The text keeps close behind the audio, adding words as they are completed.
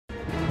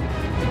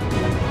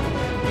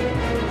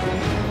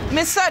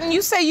Miss Sutton,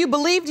 you say you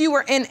believed you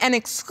were in an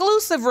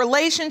exclusive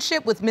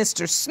relationship with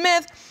Mr.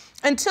 Smith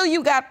until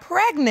you got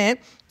pregnant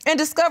and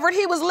discovered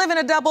he was living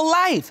a double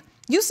life.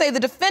 You say the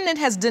defendant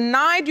has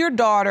denied your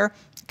daughter,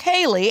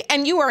 Kaylee,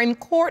 and you are in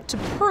court to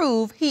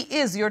prove he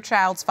is your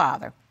child's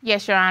father.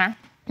 Yes, Your Honor.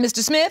 Mr.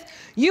 Smith,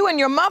 you and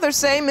your mother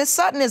say Miss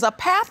Sutton is a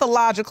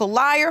pathological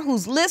liar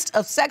whose list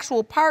of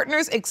sexual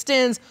partners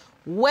extends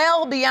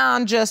well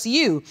beyond just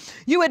you.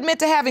 You admit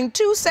to having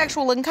 2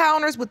 sexual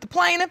encounters with the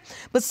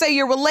plaintiff, but say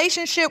your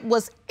relationship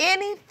was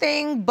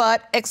anything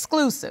but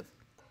exclusive.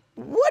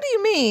 What do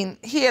you mean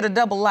he had a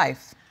double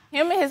life?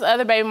 Him and his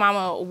other baby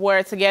mama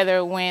were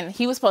together when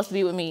he was supposed to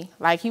be with me.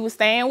 Like, he was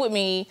staying with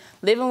me,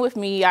 living with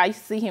me. I used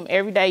to see him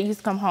every day. He used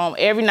to come home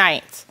every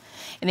night.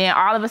 And then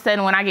all of a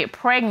sudden, when I get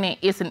pregnant,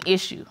 it's an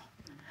issue.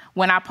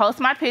 When I post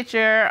my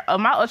picture of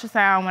my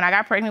ultrasound when I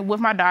got pregnant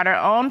with my daughter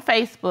on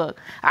Facebook,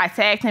 I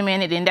tagged him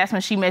in it, and that's when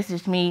she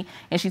messaged me,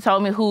 and she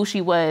told me who she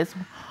was.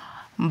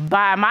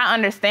 By my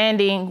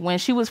understanding, when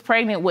she was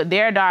pregnant with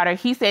their daughter,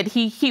 he said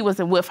he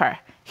wasn't with her.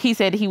 He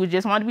said he would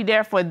just want to be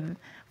there for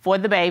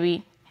the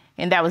baby,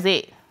 and that was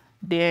it.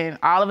 Then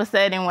all of a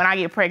sudden, when I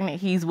get pregnant,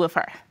 he's with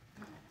her.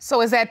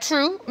 So is that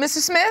true, Mr.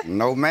 Smith?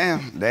 No,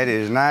 ma'am, that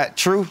is not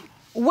true.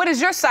 What is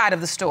your side of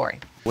the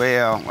story?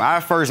 Well, when I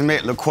first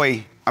met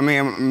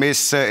Miss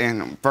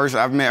Sutton, first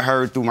I met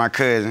her through my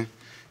cousin.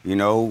 You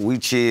know, we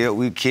chilled,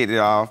 we kicked it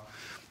off.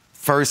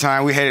 First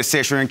time we had a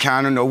sexual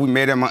encounter, we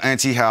met at my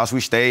auntie's house. We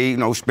stayed,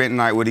 spent the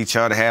night with each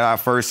other, had our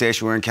first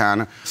sexual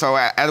encounter. So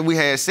after we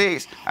had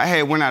sex, I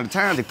had went out of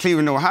town to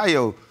Cleveland,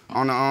 Ohio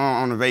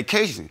on a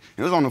vacation.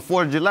 It was on the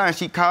 4th of July, and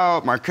she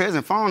called my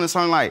cousin's phone and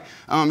something like,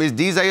 is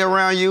DJ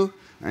around you?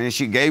 And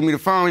she gave me the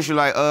phone, and she was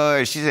like,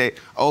 she said,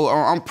 oh,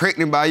 I'm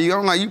pregnant by you.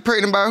 I'm like, you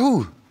pregnant by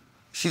who?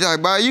 She's like,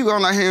 by you.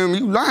 I'm like, him,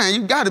 you lying,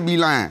 you gotta be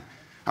lying.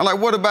 I'm like,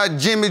 what about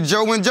Jimmy,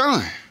 Joe, and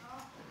John?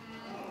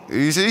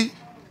 You see?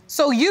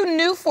 So you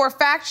knew for a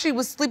fact she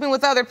was sleeping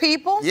with other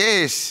people?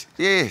 Yes,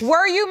 yes.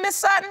 Were you, Miss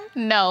Sutton?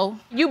 No.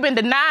 You've been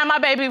denying my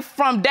baby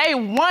from day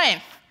one.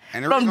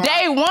 From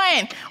day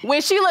one,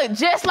 when she looked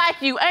just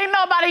like you. Ain't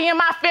nobody in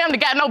my family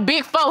got no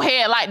big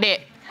forehead like that.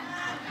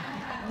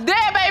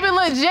 That baby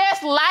look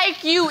just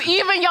like you.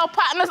 Even your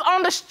partners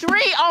on the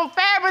street on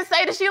Fabric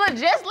say that she look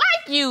just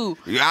like you.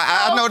 Yeah,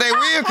 I know they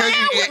will, because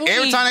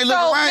every time they look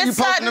around, you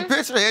posting a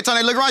picture. Every time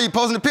they look around, you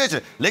posting a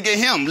picture. Look at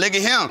him, look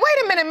at him.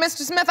 Wait a minute,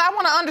 Mr. Smith, I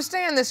want to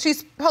understand this.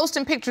 She's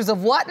posting pictures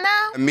of what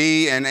now?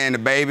 Me and the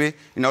baby,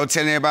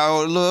 telling everybody,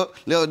 oh, look,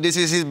 this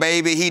is his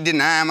baby, he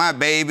denying my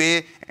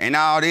baby, and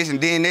all this,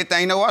 and then that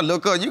thing, I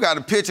look up, you got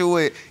a picture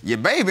with your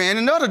baby and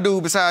another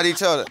dude beside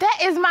each other. That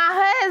is my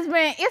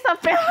husband. It's a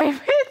family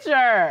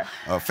picture.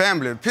 A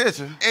family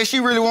picture? And she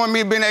really wanted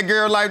me to be in that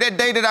girl life. That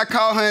day that I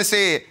called her and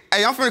said,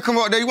 hey, I'm finna come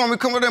up there. You want me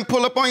to come up there and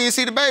pull up on you and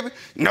see the baby?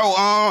 No,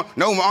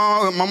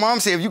 my mom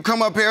said if you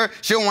come up here,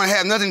 she don't want to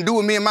have nothing to do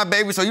with me and my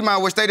baby, so you might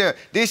as well stay there.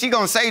 Then she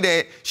gonna say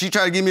that. She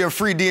tried to give me a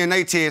free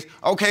DNA test.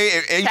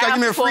 Okay, and you try to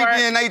give me a free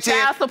DNA test?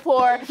 Child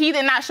support. He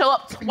did not show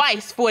up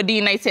twice for a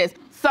DNA test.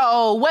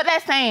 So what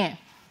that's saying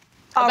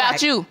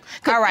about you?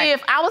 Because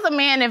if I was a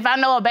man, if I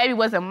know a baby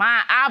wasn't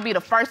mine, I'll be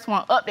the first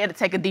one up there to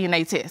take a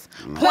DNA test.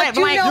 Point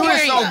blank. You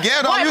so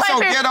ghetto, you so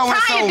ghetto and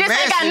so messy. This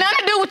ain't got nothing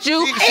to do with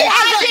you.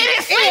 I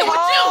didn't see it with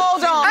you.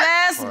 Hold on,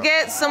 let's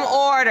get some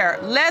order.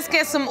 Let's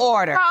get some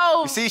order.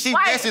 You see, she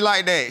messy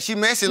like that. She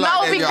messy like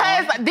that, No,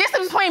 because this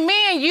is between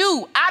me and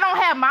you. I don't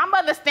have my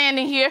mother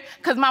standing here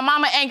because my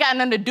mama ain't got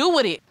nothing to do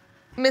with it.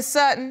 Miss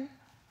Sutton,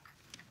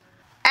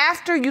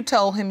 after you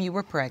told him you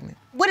were pregnant,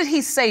 what did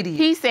he say to you?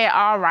 He said,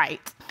 all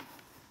right.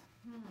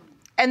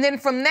 And then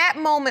from that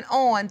moment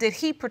on, did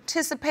he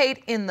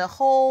participate in the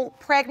whole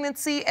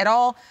pregnancy at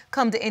all?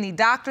 Come to any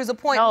doctor's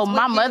appointments? No,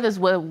 my mother's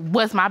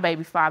was my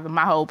baby father,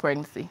 my whole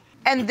pregnancy.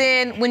 And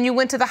then when you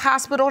went to the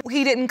hospital,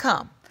 he didn't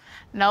come?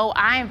 No,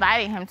 I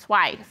invited him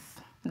twice.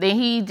 Then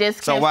he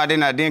just So why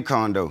didn't I then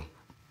come, though?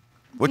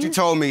 What you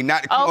told me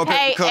not to come up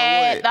here because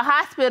at the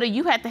hospital,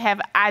 you have to have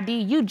an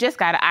ID. You just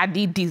got an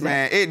ID decent.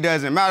 Man, it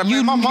doesn't matter.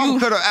 My mom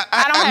could have...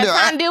 I don't have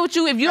time to deal with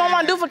you. If you don't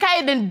want to do for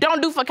Katie, then don't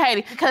do for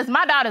Katie. Because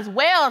my daughter's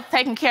well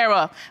taken care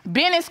of.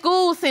 Been in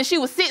school since she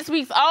was 6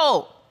 weeks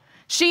old.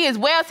 She is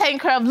well taken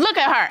care of. Look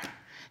at her.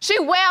 She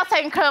well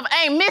taken care of,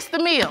 ain't missed the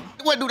meal.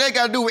 What do they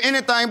got to do with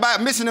anything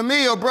about missing the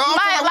meal, bro?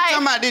 I'm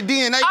talking about the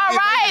DNA. All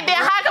right, then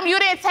how come you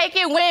didn't take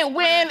it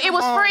when it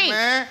was free?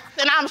 Man.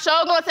 And I'm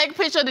sure gonna take a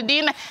picture of the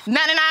DNA,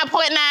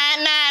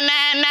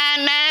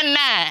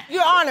 99.99999.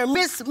 Your Honor,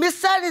 Miss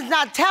Sutton is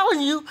not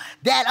telling you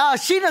that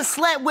she done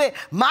slept with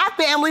my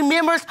family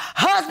members,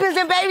 husbands,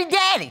 and baby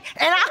daddy.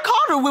 And I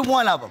caught her with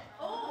one of them.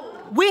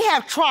 We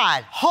have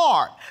tried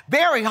hard,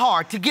 very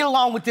hard, to get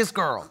along with this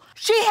girl.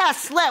 She has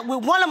slept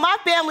with one of my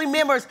family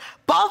members,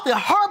 both of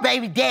her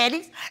baby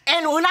daddies,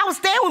 and when I was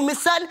staying with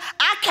Miss Sutton,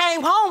 I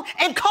came home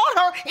and caught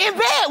her in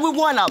bed with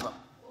one of them.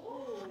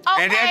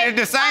 Okay. And at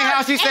the same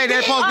house, she said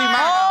they're supposed to be mine.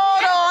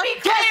 Hold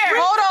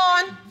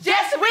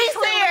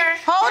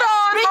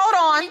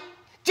on.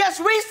 Just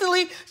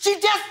recently, she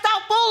just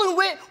stopped fooling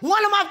with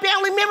one of my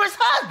family members'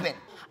 husband.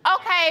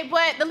 Okay,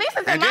 but the lease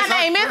is in my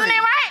name, isn't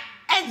it, right?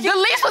 The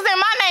lease was in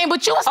my name,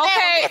 but you was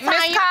staying with me,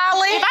 Miss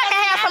Colley. If I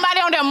can have somebody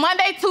on there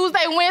Monday,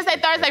 Tuesday, Wednesday,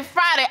 Thursday,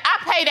 Friday, I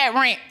pay that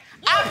rent.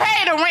 I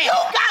pay the rent.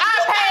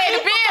 I pay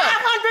the bill.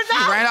 She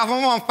ran off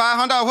on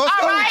 $500. What's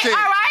All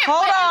right.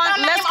 Hold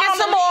on, let's get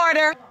some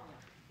order.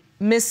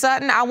 Miss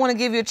Sutton, I want to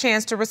give you a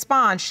chance to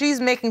respond. She's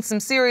making some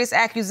serious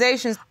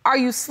accusations. Are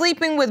you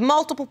sleeping with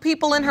multiple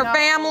people in her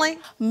family?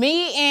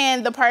 Me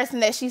and the person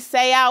that she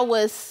say I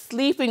was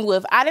sleeping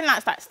with, I did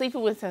not start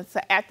sleeping with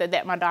until after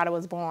that my daughter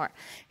was born.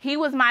 He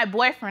was my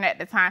boyfriend at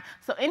the time.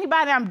 So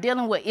anybody I'm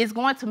dealing with is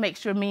going to make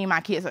sure me and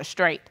my kids are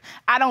straight.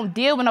 I don't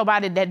deal with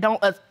nobody that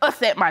don't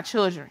accept my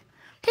children.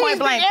 He's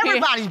been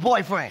everybody's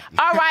boyfriend.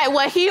 All right,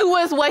 well, he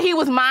was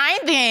mine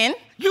then.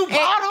 You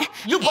bought him.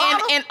 You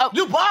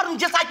bought him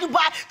just like you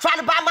trying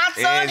to buy my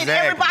son and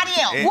everybody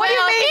else. What do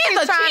you mean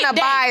he's trying to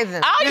buy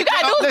them? All you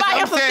gotta do is buy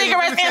him some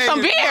cigarettes and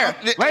some beer.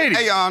 Ladies,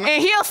 hey, and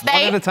he'll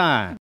stay. One at a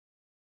time.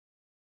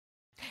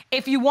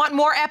 If you want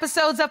more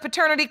episodes of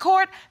Paternity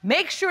Court,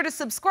 make sure to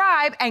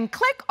subscribe and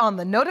click on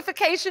the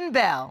notification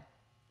bell.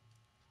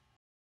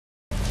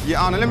 Your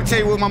Honor, let me tell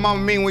you what my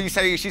mama mean when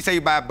she say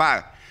you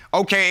buy.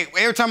 Okay,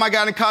 every time I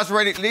got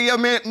incarcerated, me and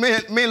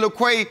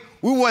LaQuay,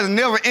 we wasn't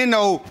never in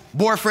no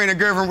boyfriend and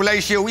girlfriend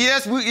relationship.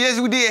 Yes,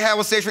 we did have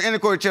a sexual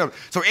intercourse with each other.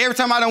 So every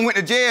time I done went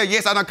to jail,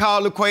 yes, I done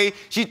called LaQuay.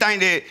 She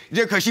think that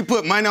just because she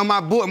put money on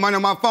my book, money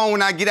on my phone,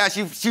 when I get out,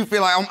 she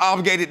feel like I'm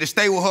obligated to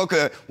stay with her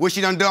because what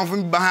she done for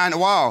me behind the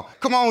wall.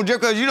 Come on,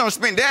 just because you don't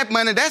spend that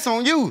money, that's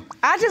on you.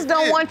 I just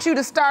don't want you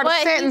to start a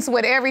sentence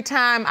with every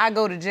time I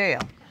go to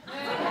jail.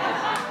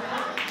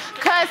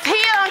 Cause he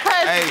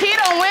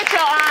done went,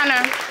 Your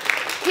Honor.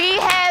 He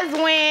has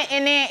went,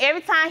 and then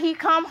every time he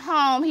come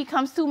home, he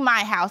comes to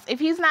my house.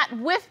 If he's not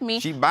with me,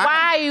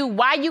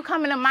 why you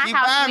coming to my house? She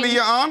buying me,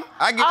 Your Honor.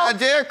 I get out of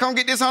jail, come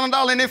get this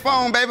 $100 in this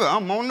phone, baby.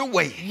 I'm on the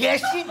way.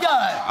 Yes, she does.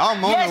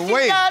 I'm on the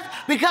way. Yes, she does,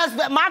 because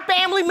my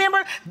family member,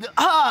 her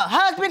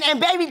husband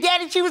and baby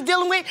daddy she was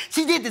dealing with,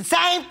 she did the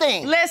same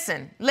thing.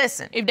 Listen.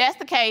 If that's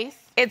the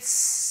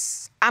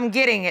case. I'm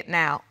getting it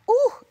now.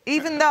 Ooh,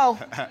 even though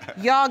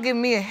y'all give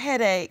me a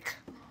headache,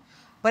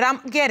 but I'm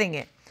getting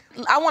it.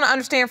 I want to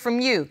understand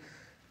from you.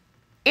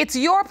 It's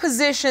your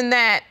position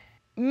that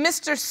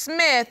Mr.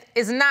 Smith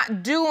is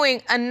not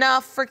doing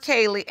enough for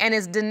Kaylee and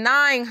is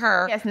denying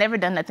her. He has never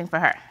done nothing for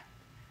her.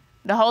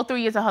 The whole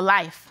 3 years of her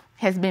life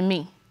has been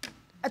me.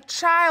 A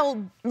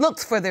child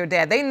looks for their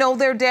dad. They know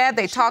their dad.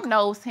 They talk. She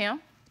knows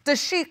him.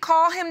 Does she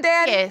call him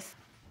dad? Yes.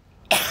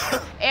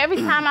 Every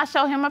time I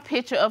show him a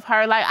picture of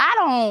her, like,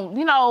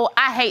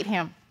 I hate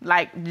him.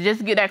 Like, just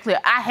to get that clear,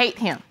 I hate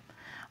him.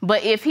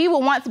 But if he would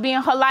want to be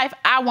in her life,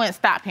 I wouldn't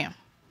stop him.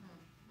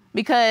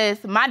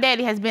 Because my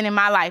daddy has been in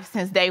my life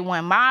since day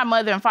one. My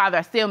mother and father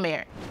are still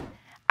married.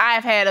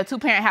 I've had a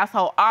two-parent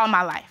household all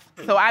my life.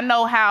 So I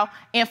know how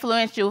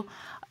influential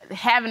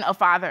having a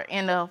father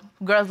in a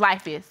girl's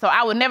life is. So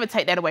I would never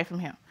take that away from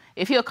him.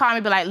 If he'll call me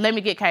and be like, let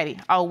me get Katie.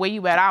 Oh, where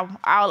you at?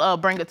 I'll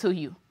bring her to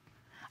you.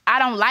 I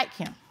don't like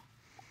him.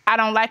 I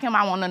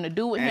want nothing to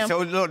do with him. So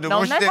look,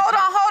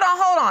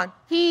 Hold on.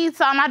 He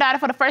saw my daughter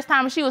for the first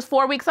time when she was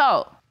 4 weeks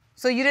old.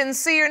 So you didn't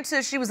see her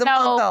until she was a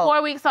month old? No,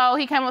 4 weeks old.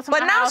 He came up to my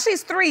house. But now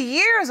she's 3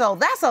 years old.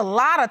 That's a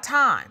lot of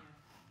time.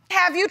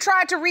 Have you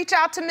tried to reach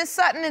out to Miss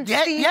Sutton and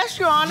see? Yes,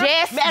 Your Honor.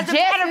 Just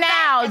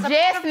now. Just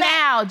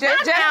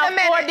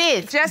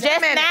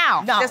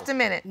a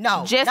minute.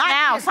 No. Just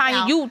now.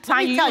 Tanya, you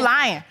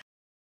lying.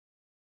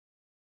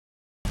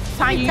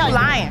 Tanya, you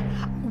lying.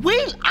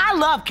 I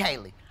love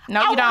Kaylee.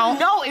 No, you don't. I want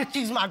to know if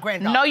she's my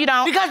granddaughter. No, you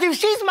don't. Because if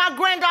she's my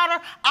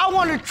granddaughter, I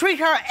want to treat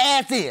her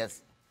as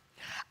is.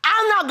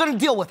 I'm not going to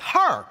deal with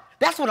her.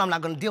 That's what I'm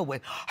not going to deal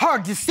with. Her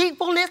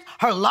deceitfulness,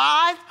 her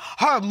lies,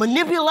 her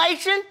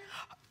manipulation.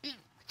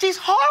 She's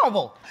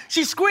horrible.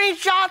 She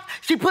screenshots.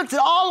 She puts it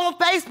all on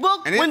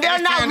Facebook when they're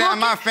not looking.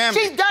 My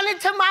family. She's done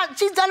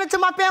it to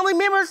my family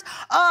members'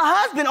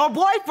 husband or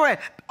boyfriend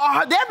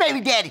or their baby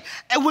daddy.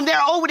 And when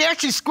they're over there,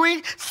 she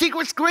secret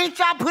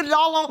screenshot, put it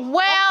all on.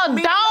 Well,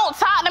 don't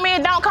talk to me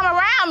and don't come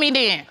around me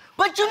then.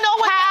 But you know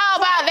what? How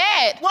about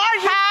that? Why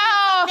are you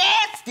being so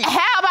nasty?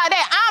 How about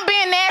that? I'm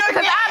being nasty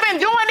because I've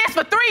been doing this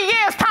for 3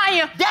 years,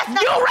 Tanya.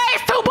 You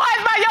raised 2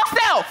 boys by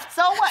yourself.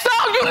 So what? So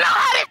you know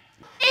how this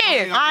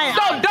is.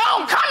 So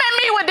don't come at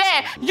me with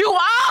that. You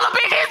all up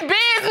in his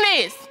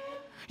business.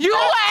 You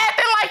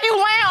acting like you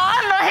laying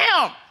under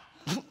him.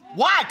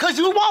 Why?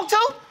 Because you want to?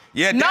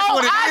 Yeah, that's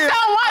what it is. No, I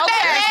don't want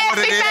that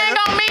nasty thing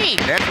on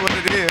me. That's what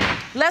it is.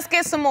 Let's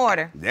get some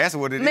order. That's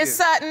what it is. Miss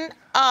Sutton, Miss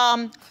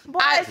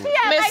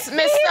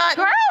Sutton,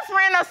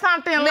 girlfriend or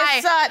something.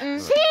 Miss Sutton,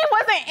 she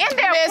wasn't in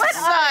there with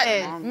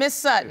us. Miss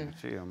Sutton,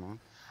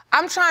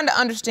 I'm trying to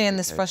understand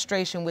this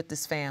frustration with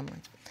this family.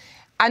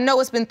 I know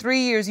it's been 3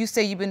 years. You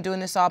say you've been doing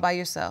this all by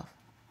yourself.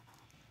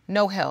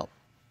 No help.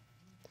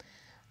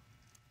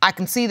 I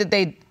can see that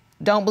they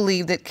don't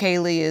believe that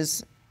Kaylee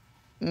is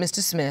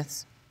Mr.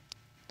 Smith's.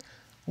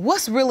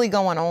 What's really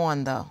going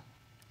on, though?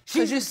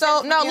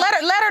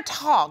 Let her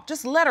talk.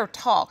 Just let her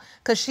talk.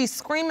 Because she's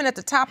screaming at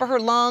the top of her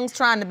lungs,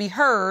 trying to be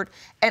heard,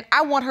 and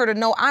I want her to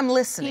know I'm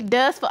listening. He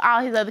does for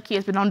all his other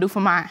kids, but don't do for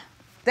mine.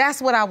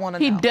 That's what I want to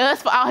know. He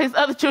does for all his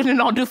other children,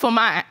 don't do for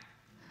mine.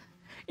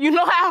 You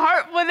know how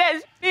hurtful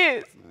that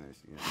is?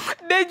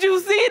 Did you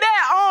see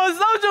that on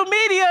social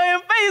media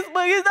and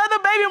Facebook? His other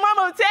baby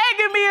mama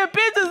tagging me in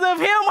pictures of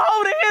him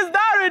holding his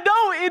daughter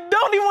and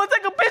don't even want to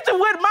take a picture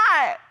with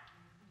mine.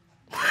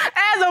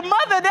 As a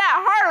mother,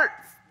 that hurts.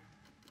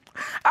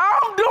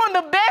 I'm doing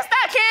the best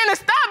I can to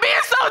stop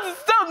being so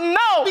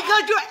no.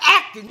 Because you're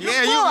acting. You're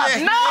full of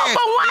it. No,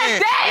 for one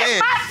day, it's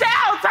my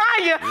child,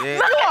 Tanya.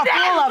 Look at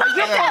that little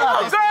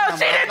girl.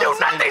 She didn't do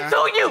nothing to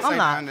you. I'm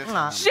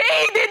not. She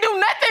didn't do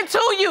nothing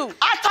to you.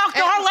 I talked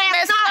to her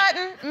last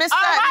night. Miss Sutton.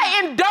 All right,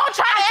 and don't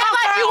try to act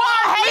like you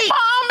all hateful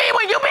on me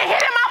when you've been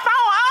hitting my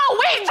phone all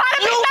week trying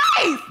to be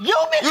nice.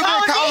 You've been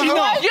calling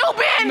me. You've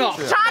been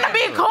trying to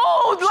be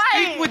cool.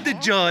 Speak with the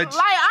judge.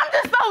 Like, I'm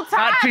just so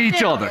tired. Not to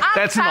each other.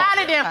 That's enough. I'm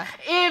tired of them.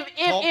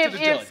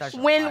 If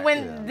when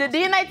the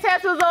DNA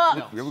test was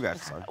up,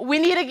 we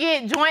need to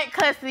get joint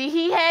custody.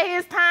 He had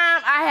his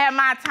time, I had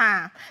my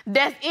time.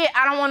 That's it.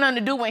 I don't want nothing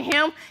to do with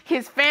him,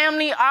 his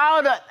family,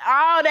 all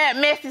that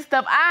messy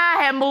stuff.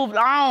 I have moved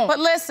on. But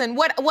listen,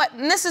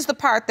 and this is the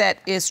part that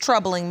is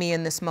troubling me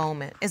in this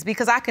moment, is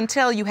because I can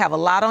tell you have a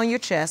lot on your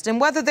chest, and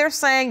whether they're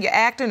saying you're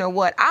acting or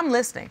what, I'm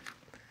listening.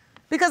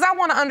 Because I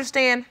want to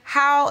understand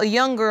how a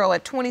young girl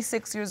at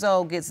 26 years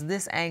old gets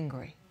this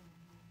angry.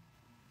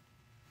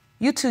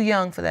 You're too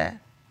young for that.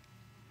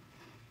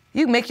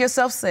 You make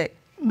yourself sick.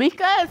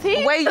 Because he's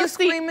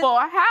deceitful.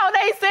 How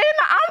they saying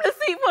I'm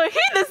deceitful? He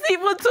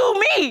deceitful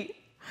to me.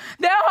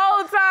 That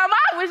whole time,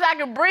 I wish I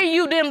could bring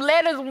you them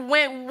letters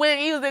when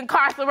he was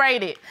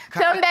incarcerated.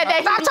 Tell him that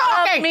he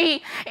loved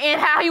me and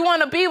how he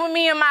want to be with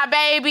me and my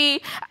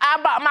baby. I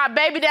brought my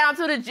baby down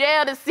to the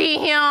jail to see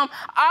him.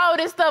 All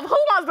this stuff. Who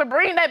wants to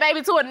bring that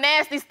baby to a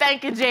nasty,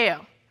 stinking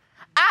jail?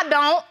 I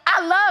don't.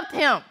 I loved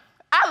him.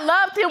 I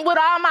loved him with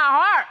all my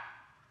heart.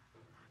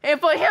 And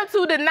for him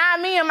to deny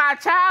me and my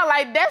child,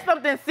 like, that's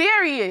something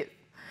serious.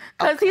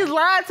 Because he's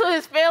lying to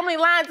his family,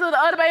 lying to the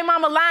other baby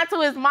mama, lying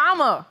to his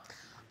mama.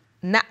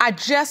 Now, I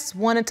just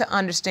wanted to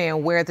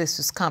understand where this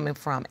was coming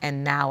from,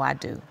 and now I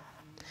do.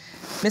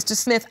 Mr.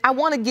 Smith, I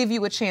want to give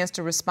you a chance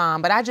to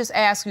respond, but I just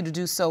ask you to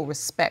do so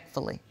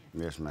respectfully.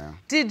 Yes, ma'am.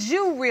 Did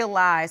you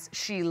realize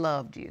she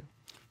loved you?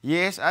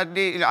 Yes, I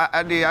did.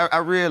 I did. I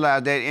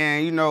realized that,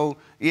 and you know,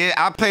 yeah,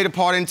 I played a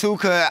part in too,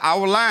 cause I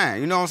was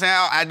lying. You know what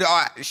I'm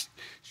saying?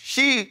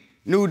 She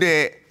knew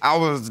that I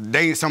was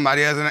dating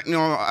somebody else, and you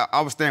know, I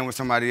was staying with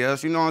somebody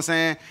else. You know what I'm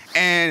saying?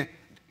 And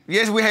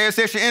yes, we had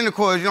sexual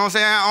intercourse. You know what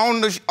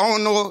I'm saying? I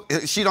don't know.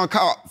 She done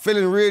caught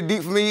feeling real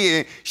deep for me,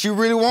 and she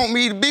really want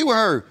me to be with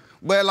her.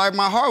 But like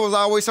my heart was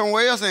always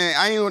somewhere else, and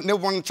I ain't never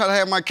want to try to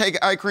have my cake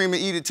and ice cream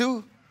and eat it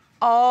too.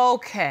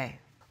 Okay.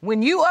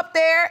 When you up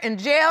there in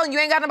jail and you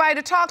ain't got nobody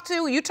to talk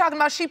to, you talking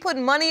about she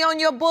putting money on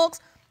your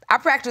books? I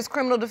practiced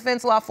criminal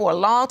defense law for a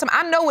long time.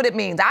 I know what it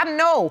means. I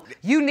know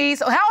you need,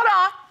 so hold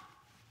on.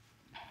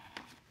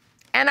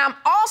 And I'm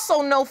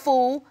also no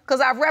fool,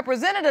 because I've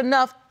represented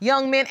enough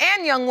young men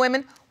and young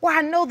women where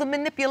I know the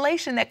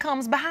manipulation that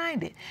comes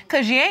behind it.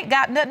 Because you ain't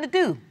got nothing to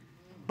do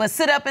but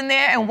sit up in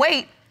there and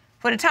wait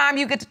for the time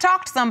you get to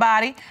talk to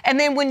somebody. And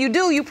then when you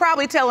do, you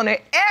probably telling her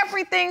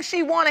everything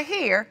she want to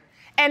hear,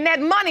 and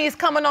that money is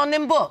coming on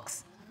them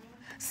books.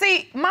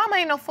 See, mama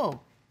ain't no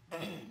fool.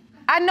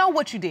 I know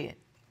what you did.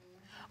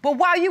 But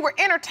while you were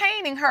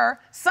entertaining her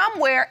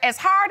somewhere, as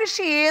hard as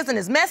she is and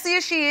as messy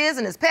as she is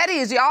and as petty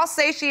as y'all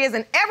say she is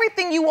and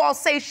everything you all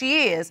say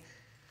she is,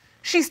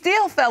 she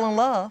still fell in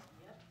love.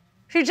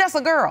 She's just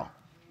a girl.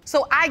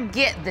 So I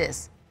get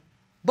this.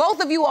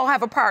 Both of you all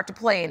have a part to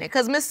play in it.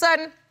 Because, Miss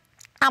Sutton,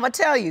 I'm going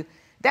to tell you,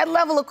 that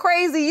level of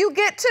crazy you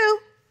get to,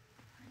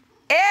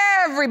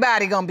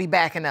 everybody going to be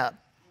backing up.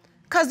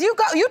 Because you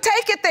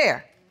take it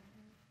there.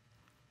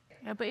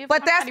 Yeah,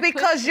 but that's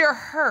because you're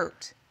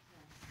hurt.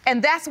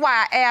 And that's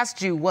why I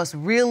asked you what's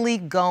really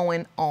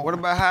going on. What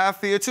about how I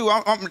feel, too?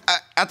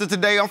 After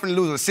today, I'm finna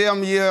lose a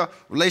 7-year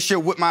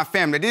relationship with my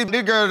family.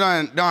 This girl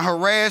done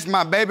harassed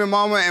my baby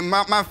mama and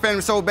my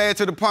family so bad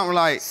to the point where,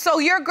 like... So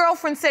your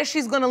girlfriend says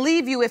she's gonna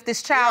leave you if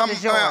this child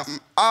is yours?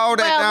 All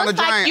that down the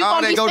drain.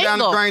 All that go down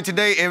the drain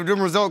today. If the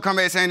result come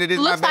back saying that this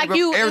is my baby,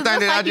 everything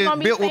that I just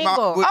built with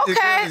this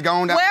girl is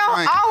going down the drain.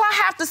 Well, all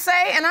I have to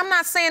say, and I'm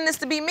not saying this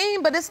to be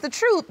mean, but it's the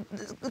truth.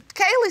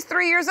 Kaylee's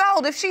 3 years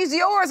old. If she's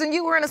yours and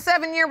you were in a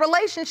 7-year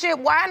relationship,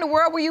 why in the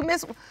world were you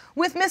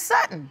with Miss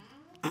Sutton?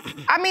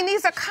 I mean,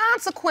 these are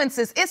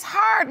consequences. It's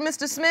hard,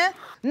 Mr. Smith.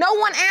 No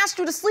one asked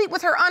you to sleep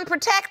with her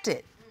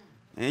unprotected.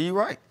 Yeah, you're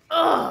right.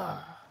 Ugh.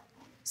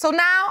 So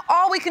now,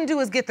 all we can do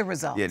is get the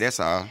results. Yeah, that's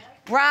all.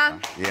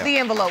 Ron, the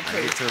envelope,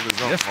 please.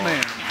 Yes,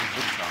 ma'am.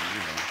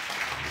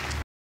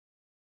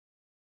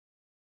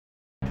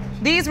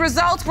 These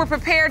results were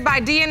prepared by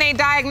DNA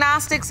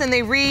Diagnostics, and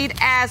they read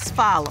as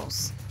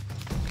follows.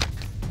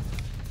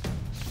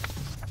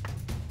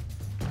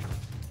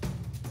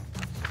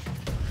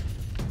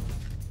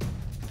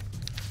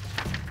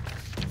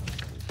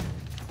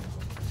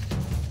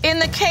 In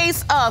the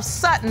case of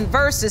Sutton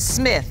versus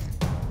Smith,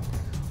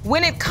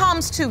 when it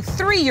comes to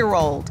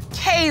 3-year-old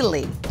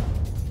Kaylee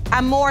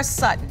Amore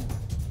Sutton,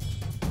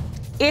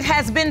 It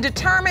has been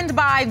determined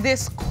by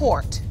this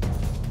court,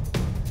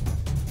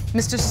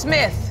 Mr.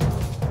 Smith,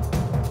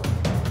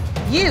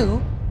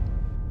 you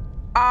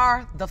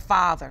are the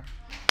father.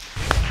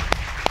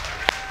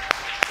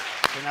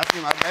 Can I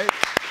see my baby?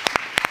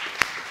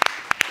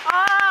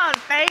 Oh,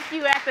 thank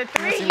you. After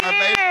 3 see my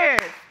baby?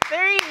 years.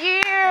 3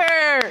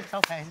 years. It's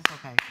okay, it's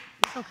okay.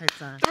 It's okay,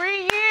 son.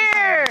 3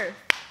 years.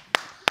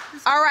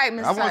 All right,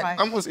 Miss Sutton. I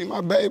want to see my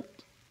baby.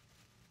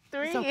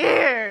 3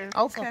 years.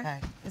 It's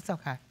okay. It's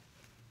okay.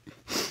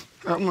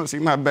 I want to see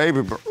my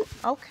baby, bro.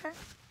 Okay.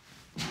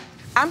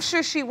 I'm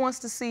sure she wants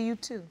to see you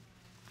too.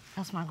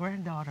 That's my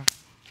granddaughter.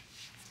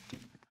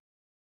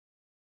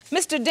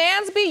 Mr.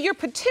 Dansby, you're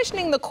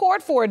petitioning the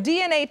court for a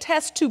DNA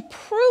test to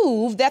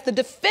prove that the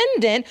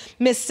defendant,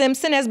 Miss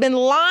Simpson, has been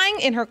lying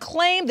in her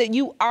claim that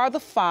you are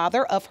the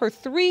father of her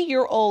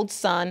 3-year-old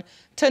son,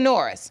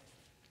 Tanoris.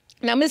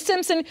 Now, Ms.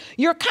 Simpson,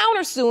 you're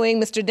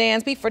countersuing Mr.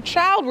 Dansby for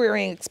child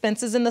rearing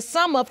expenses in the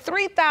sum of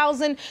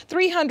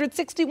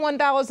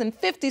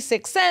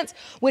 $3,361.56,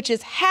 which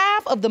is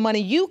half of the money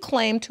you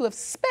claim to have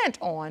spent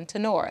on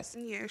Tanoris.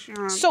 Yes, Your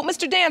Honor. So,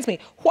 Mr. Dansby,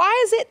 why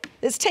is it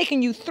it's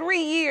taking you 3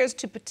 years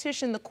to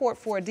petition the court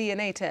for a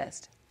DNA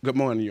test? Good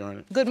morning, Your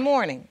Honor. Good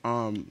morning.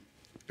 The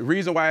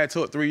reason why it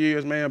took 3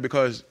 years, ma'am,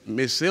 because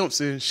Miss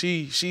Simpson,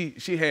 she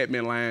had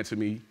been lying to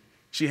me.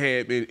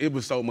 It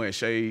was so much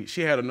shade.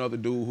 She had another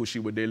dude who she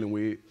was dealing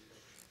with.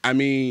 I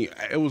mean,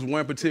 it was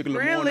one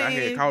particular morning I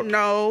had caught.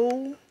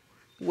 No.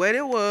 What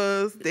it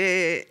was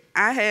that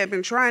I had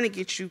been trying to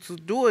get you to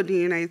do a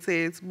DNA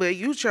test, but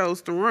you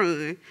chose to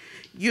run.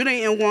 You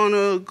didn't want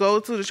to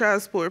go to the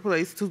child support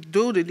place to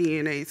do the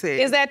DNA test.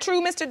 Is that true,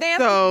 Mr. Dansby?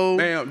 So,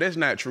 Ma'am, that's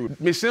not true.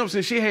 Miss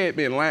Simpson, she had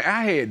been lying.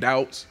 I had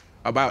doubts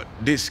about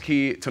this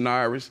kid,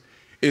 Tanaris.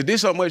 If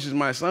this so much as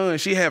my son,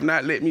 she have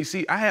not let me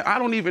see. I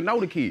don't even know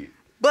the kid.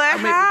 but I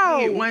met the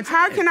kid how? one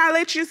How time. can I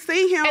let you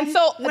see him And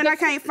so when I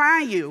can't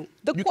find you?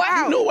 The You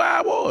question. knew where I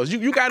was.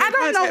 You got in I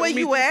don't contact know where with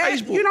me you through at.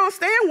 Facebook. You don't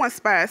stay in one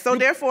spot, so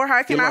therefore,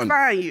 how can I Yolanda,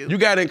 find you? You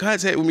got in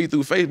contact with me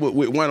through Facebook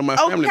with one of my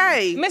family members.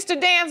 Okay.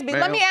 Mr. Dansby, let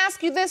Ma'am. me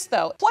ask you this,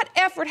 though. What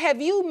effort have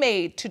you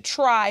made to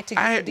try to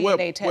get the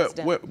DNA test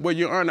done? Well,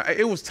 Your Honor,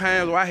 it was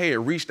times where I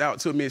had reached out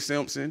to Miss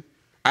Simpson.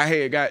 I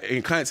had got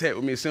in contact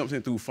with Miss Simpson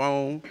through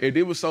phone. If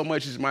it was so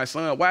much as my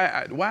son,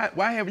 why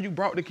haven't you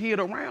brought the kid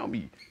around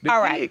me? The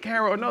All kid right.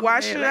 carry another Why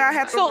man should last I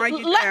have night. to So run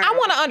you down? I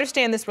want to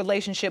understand this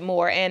relationship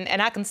more,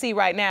 and I can see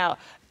right now,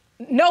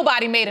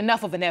 nobody made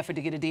enough of an effort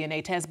to get a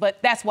DNA test, but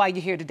that's why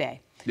you're here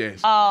today.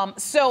 Yes.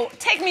 So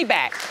take me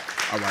back.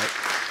 All right.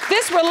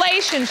 This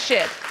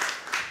relationship,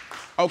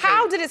 Okay.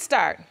 how did it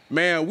start?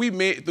 Man, we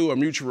met through a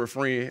mutual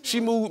friend. She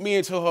moved me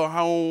into her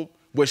home,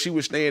 but she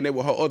was staying there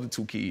with her other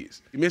 2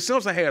 kids. Miss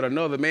Simpson had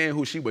another man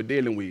who she was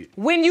dealing with.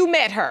 When you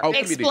met her, Okay,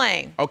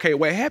 explain. Okay,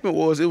 what happened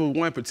was it was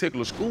one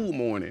particular school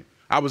morning.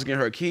 I was getting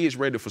her kids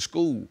ready for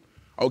school.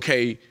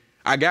 Okay,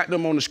 I got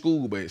them on the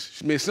school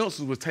bus. Miss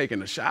Simpson was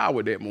taking a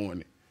shower that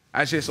morning.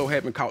 I just so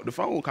happened caught the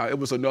phone call. It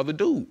was another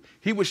dude.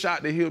 He was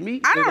shocked to hear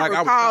me. I don't just like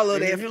recall shocked of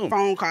to hear that him.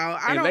 phone call.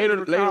 I And don't later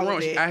recall on,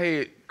 of that.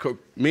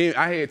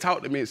 I had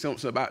talked to Miss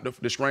Simpson about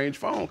the strange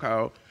phone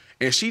call,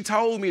 and she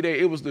told me that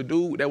it was the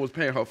dude that was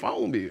paying her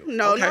phone bill.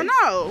 No, Okay?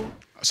 no.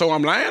 So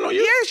I'm lying on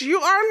you? Yes, you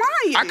are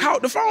lying. I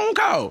caught the phone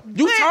call.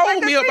 You But told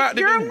like I me said, about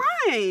the you're dude.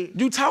 lying.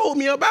 You told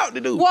me about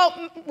the dude.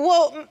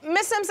 Well,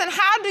 Miss Simpson,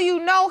 how do you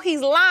know he's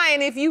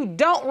lying if you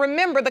don't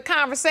remember the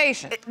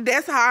conversation?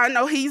 That's how I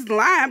know he's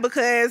lying,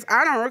 because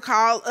I don't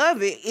recall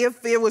of it.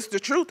 If it was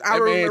the truth, I That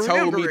would man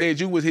remember told me it. that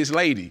you was his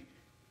lady,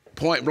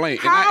 point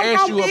blank. How and I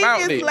asked come you about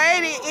this that.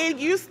 lady and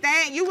you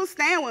was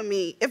staying with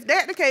me? If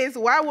that the case,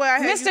 why would I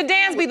have Mr. you staying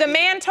Dansby, with the me?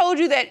 man told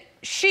you that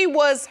she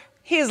was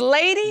his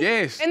lady?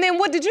 Yes. And then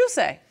what did you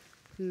say?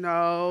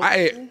 No.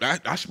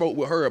 I spoke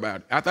with her about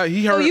it. I thought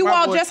he heard. So you my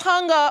all voice. just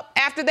hung up.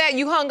 After that,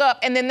 you hung up,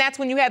 and then that's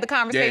when you had the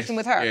conversation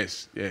with her.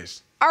 Yes,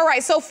 yes. All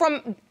right, so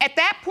at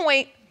that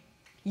point,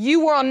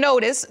 you were on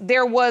notice.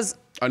 There was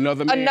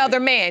Another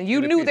man. You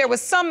in the knew there picture.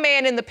 was some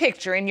man in the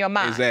picture in your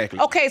mind. Exactly.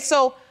 Okay,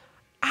 so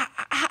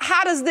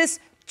how does this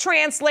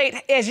translate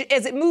as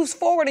it moves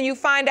forward and you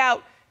find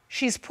out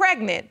she's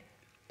pregnant?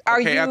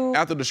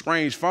 After the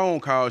strange phone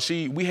call,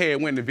 we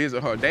had went to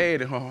visit her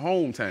dad in her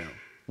hometown,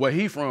 where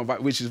he from,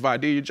 which is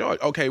Vidalia,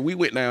 Georgia. Okay, we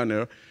went down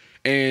there,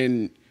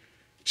 and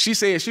she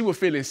said she was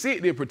feeling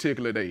sick that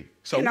particular day.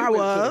 So And we I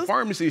went to the was.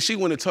 pharmacy. She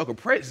went and took a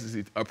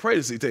pregnancy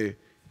test.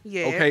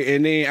 Yes. Okay,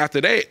 and then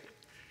after that,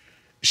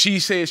 she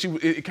said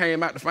it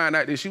came out to find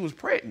out that she was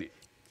pregnant.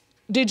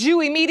 Did you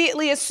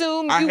immediately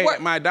assume I you were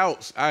had my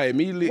doubts. I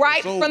immediately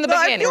Right assumed. from the So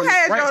if beginning? you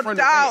had Right your from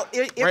the doubt,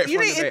 back. if Right you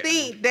from the didn't back.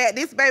 think that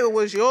this baby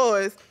was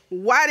yours,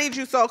 why did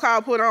you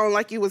so-called put on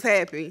like you was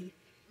happy?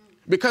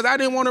 Because I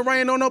didn't want to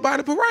rain on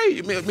nobody's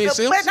parade, Miss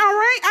Simpson. But don't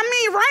rain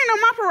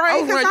on my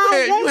parade,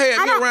 because you had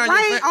I me don't around your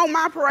rain fam- on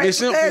my parade. Miss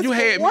Simpson, because you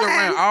had for me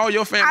around all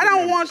your family I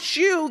don't members. want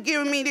you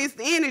giving me this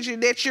energy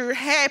that you're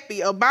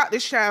happy about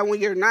this child when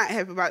you're not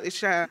happy about this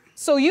child.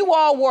 So you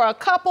all were a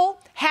couple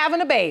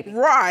having a baby.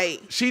 Right.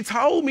 She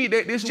told me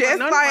that this was Just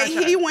none like of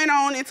my he child. went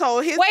on and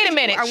told his Wait a people,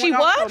 minute, I she went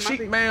on and what? told my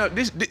people.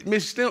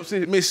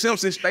 Man, Miss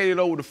Simpson stated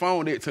over the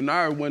phone that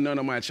Tanara wasn't none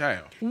of my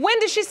child. When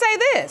did she say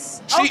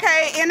this?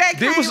 Okay, and that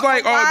This came was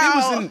like, about-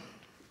 this was in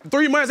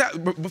 3 months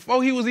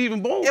before he was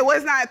even born. It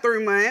was not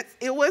 3 months.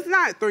 It was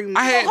not 3 months.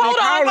 I had Hold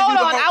been on, calling hold you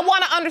the on. whole- I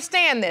want to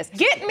understand this.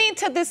 Get me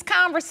to this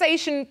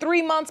conversation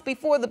 3 months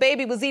before the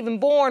baby was even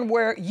born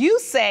where you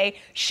say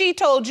she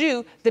told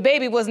you the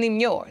baby wasn't even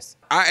yours.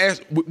 I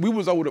asked, we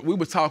was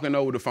talking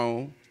over the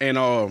phone,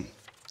 and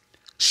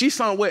she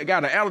somewhat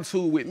got an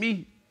attitude with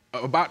me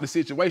about the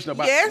situation.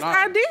 About Yes,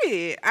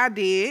 Tanara. I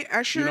did.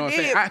 I sure You know what I'm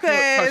did. saying?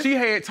 Because she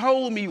had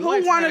told me who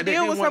one wanna time that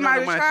deal they with wasn't none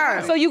of somebody's my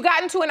child? So you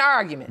got into an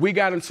argument. We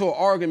got into an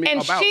argument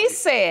And about she it.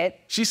 said,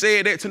 She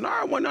said that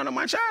Tanara wasn't none of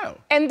my child.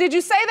 and did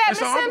you say that, And Miss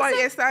so I'm Simpson? like,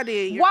 Yes, I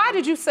did. Why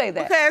did you say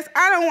that? Because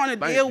I don't want to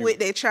Thank deal you. with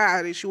that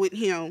childish with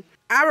him.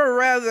 I would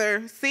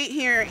rather sit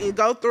here and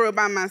go through it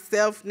by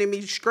myself than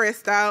be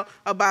stressed out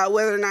about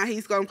whether or not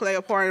he's going to play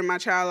a part in my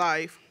child's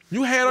life.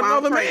 You had While I'm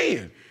another pregnant.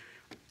 man.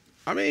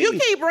 I mean, You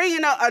keep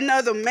bringing up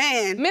another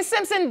man. Miss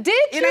Simpson, did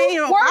It ain't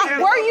you, even were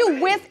about you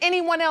that. with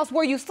anyone else?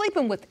 Were you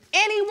sleeping with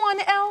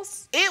anyone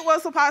else? It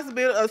was a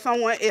possibility of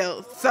someone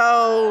else.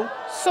 So,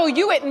 So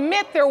you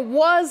admit there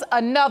was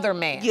another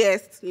man?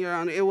 yes, Your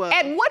Honor, it was.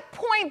 At what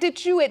point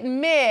did you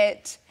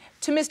admit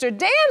to Mr.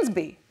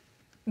 Dansby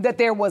that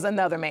there was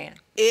another man?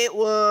 It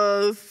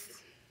was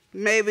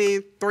maybe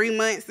 3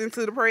 months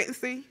into the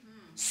pregnancy.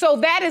 So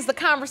that is the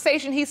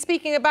conversation he's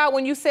speaking about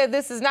when you said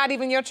this is not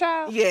even your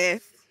child?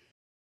 Yes.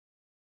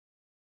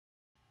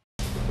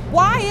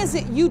 Why is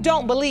it you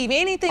don't believe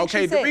anything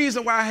okay, she the said?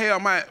 reason why I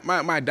have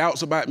my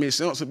doubts about Miss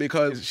Simpson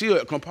because she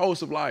a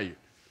compulsive liar.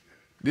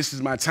 This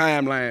is my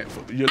timeline.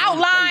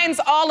 Outlines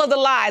all of the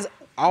lies.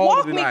 All Walk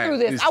of the me lies. through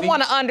this. I Deceit,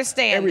 want to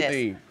understand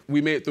everything.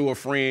 We met through a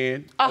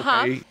friend. this.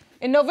 Uh-huh. Okay.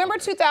 In November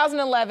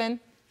 2011,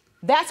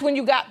 that's when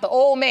you got the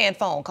old man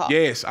phone call.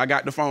 Yes, I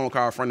got the phone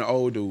call from the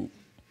old dude.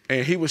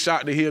 And he was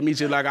shocked to hear me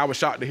just like I was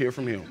shocked to hear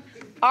from him.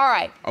 All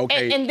right.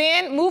 Okay. And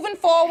then moving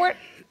forward,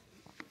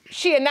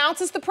 she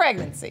announces the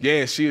pregnancy.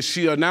 Yes,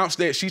 she announced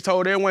that she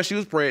told everyone she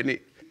was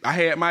pregnant. I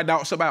had my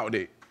doubts about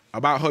that,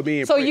 about her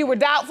being So pregnant. you were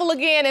doubtful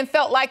again and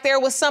felt like there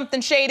was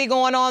something shady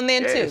going on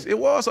then Yes, too. it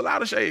was a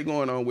lot of shade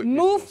going on with me.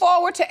 Move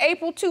forward to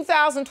April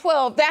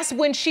 2012. That's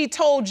when she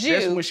told you.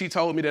 That's when she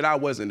told me that I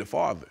wasn't the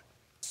father.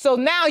 So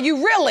now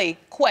you really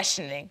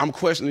questioning. I'm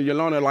questioning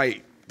Yolanda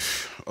like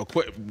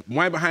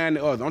one behind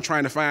the other. I'm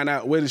trying to find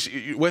out what's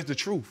the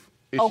truth.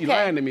 Is she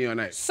lying to me or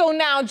not? So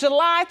now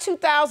July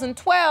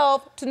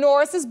 2012,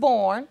 Tenoris is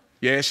born.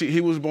 Yeah, he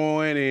was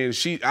born, and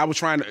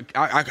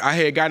I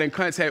had got in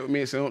contact with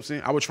Miss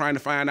Simpson. I was trying to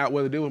find out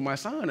whether this was my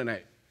son or not.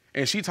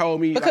 And she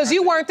told me Because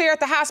you weren't there at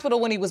the hospital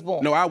when he was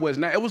born. No, I was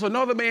not. It was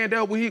another man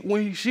there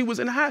when she was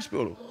in the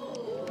hospital.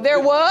 There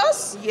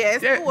was?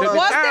 Yes, Yeah, it was.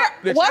 Was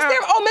there?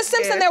 Oh, Miss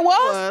Simpson, there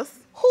was? It was.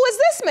 Who is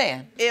this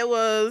man? It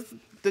was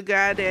the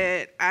guy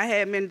that I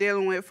had been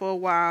dealing with for a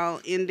while,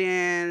 and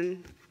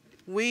then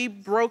we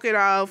broke it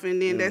off, and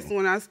then that's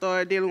when I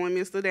started dealing with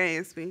Mr.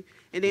 Dansby.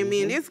 And then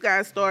me and this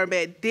guy started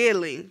back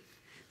dealing.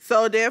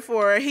 So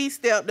therefore, he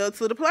stepped up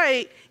to the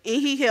plate, and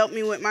he helped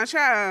me with my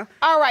child.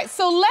 All right,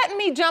 so let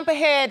me jump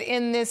ahead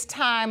in this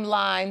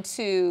timeline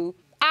to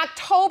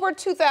October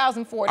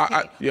 2014.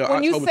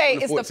 when you October say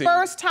it's the 2014.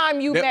 first time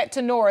you met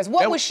Tenoris,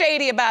 what was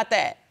shady about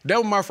that? That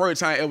was my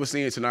first time ever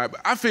seeing Tanara.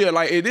 But I feel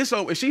like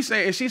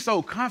if she's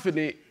so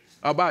confident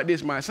about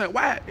this, my son,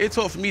 why it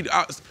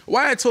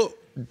took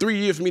 3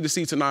 years for me to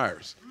see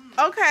Tanaris?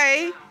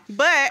 Okay,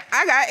 but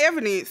I got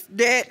evidence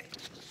that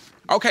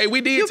Okay,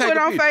 we did you take put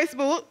a on picture.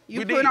 Facebook. You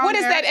We put did. on What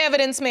is there. that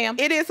evidence, ma'am?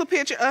 It is a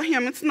picture of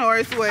him and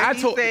Tenoris where I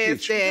he took the says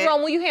picture. that.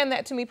 Jerome, will you hand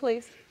that to me,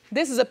 please?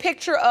 This is a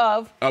picture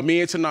of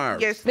Me and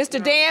Tanaris. Yes, Mr.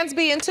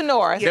 Dansby and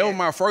Tenoris. That was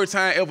my first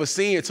time ever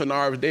seeing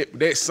Tanaris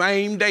that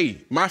same day.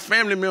 My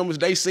family members,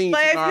 they seen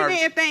But if you Tanaris.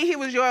 didn't think he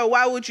was yours,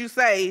 why would you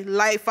say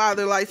like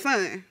father, like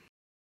son?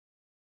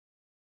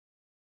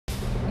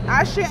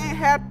 I shouldn't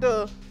have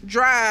to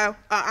drive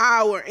an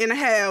hour and a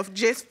half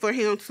just for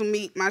him to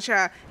meet my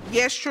child.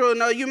 Yes, true.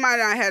 No, you might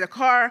not have had a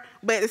car,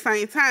 but at the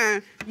same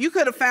time, you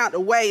could have found a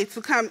way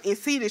to come and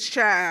see this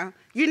child.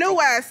 You knew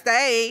where I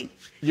stayed.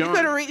 You Young.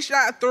 could have reached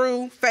out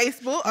through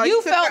Facebook. Or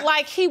You coulda felt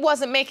like he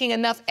wasn't making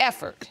enough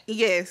effort.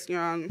 Yes, Your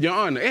Honor. Your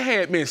Honor, it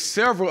had been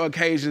several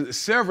occasions,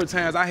 several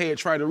times I had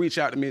tried to reach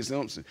out to Miss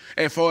Simpson.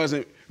 As far as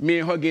me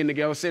and her getting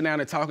together, sitting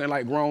down and talking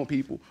like grown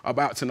people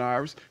about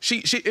Tanaris.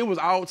 It was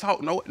all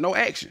talk, no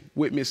action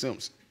with Miss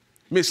Simpson.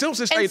 Miss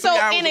Simpson stayed And 3 so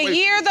hours in a away.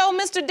 year, though,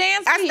 Mr.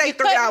 Dansby, I stay you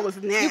 3 hours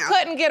now. You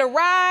couldn't get a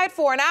ride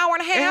for an hour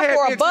and a It half had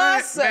or a been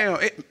bus.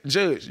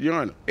 Judge, Your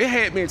Honor, it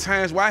had been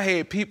times where I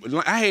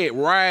had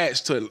rides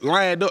to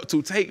lined up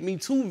to take me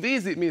to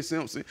visit Miss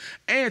Simpson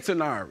and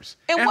Tanaris.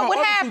 And what her would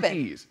other 2 happen?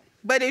 kids.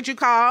 But did you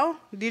call?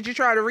 Did you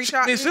try to reach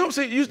out? Miss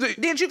Simpson used to.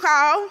 Did you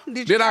call? Did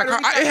you Did I try to call?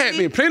 reach out It to had me?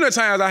 been plenty of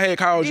times I had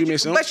called you,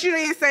 Miss Simpson. But you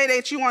didn't say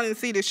that you wanted to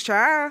see this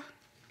child.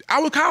 I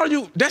was calling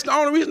you. That's the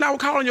only reason I was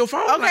calling your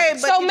phone. Okay, like, but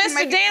So, did you Mr.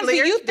 make it Dansby,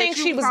 clear you that think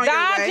she was on your way?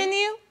 dodging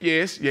you?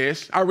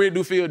 Yes. I really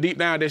do feel deep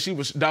down that she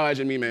was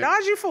dodging me, man.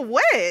 Dodge you for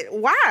what?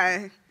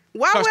 Why?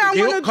 Why would I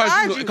want to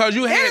dodge you? Because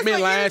you had been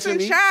lying to me.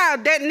 There's an innocent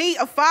child that need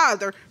a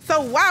father.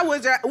 So why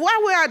would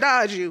I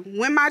dodge you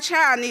when my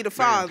child need a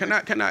father?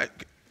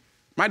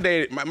 Man, my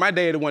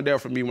dad wasn't there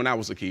for me when I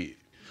was a kid.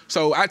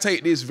 So I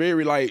take this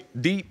very like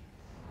deep.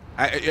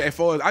 As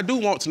far as I do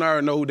want Tanara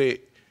to know that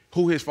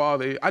who his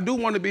father is. I do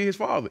want to be his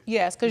father.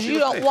 Yes, because you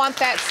don't want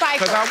that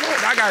cycle.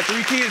 Because I got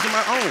 3 kids of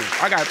my own.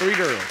 I got 3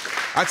 girls.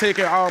 I take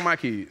care of all my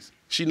kids.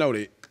 She know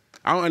that.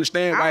 I don't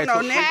understand why. I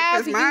don't know,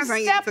 Have because mine you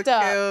ain't stepped to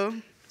up kill.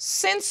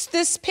 since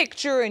this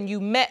picture and you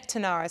met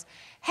Tanaris?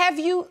 Have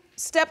you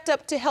stepped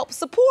up to help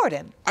support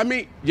him? I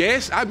mean,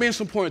 yes, I've been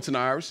supporting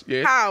Tanaris.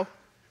 Yes. How?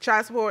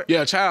 Child support?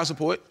 Yeah, child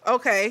support.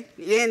 Okay,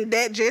 and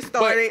that just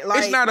started But like...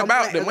 it's not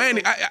about the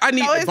money. I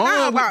need to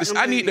bond with this.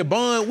 I need to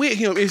bond with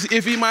him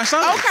if he's my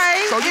son.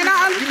 Okay, so and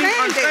I understand you need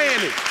to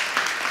understand it.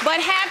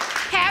 But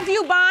have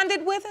you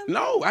bonded with him?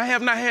 No, I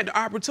have not had the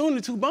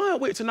opportunity to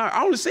bond with Tanara.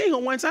 I only seen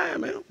him one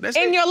time, man. That's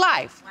In it. your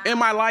life? In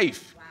my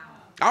life. Wow.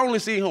 I only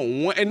seen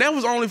him one, and that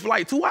was only for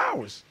like 2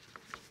 hours.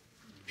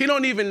 He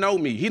don't even know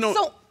me. He don't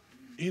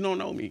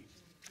know me.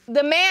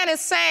 The man is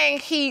saying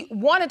he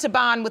wanted to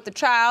bond with the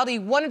child. He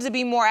wanted to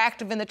be more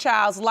active in the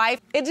child's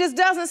life. It just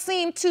doesn't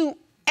seem to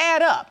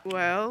add up.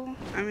 Well,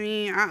 I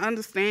mean, I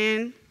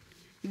understand,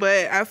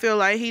 but I feel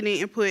like he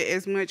didn't put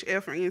as much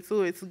effort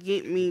into it to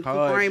get me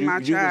to bring my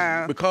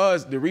child.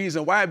 Because the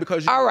reason why,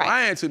 because you All were right.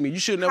 lying to me. You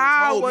should never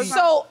How told me. was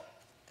So,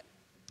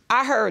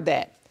 I heard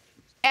that.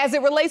 As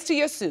it relates to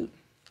your suit,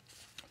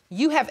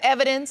 you have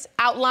evidence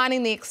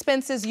outlining the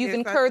expenses you've Yes, I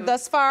incurred do.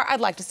 thus far.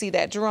 I'd like to see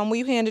that. Jerome, will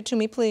you hand it to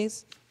me,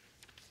 please?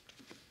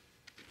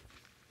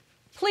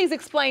 Please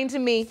explain to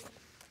me,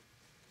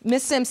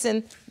 Ms.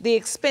 Simpson, the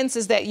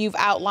expenses that you've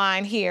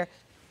outlined here.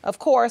 Of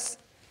course,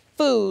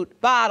 food,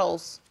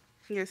 bottles.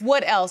 Yes.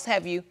 What else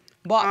have you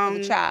bought for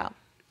the child?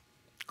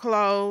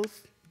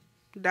 Clothes,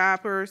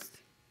 diapers.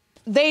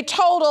 They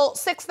total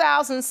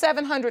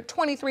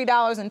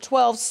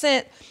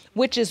 $6,723.12,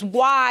 which is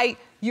why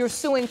you're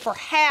suing for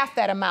half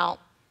that amount,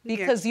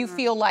 because you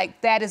feel like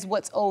that is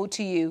what's owed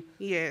to you.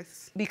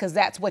 Yes. Because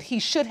that's what he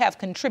should have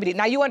contributed.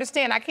 Now, you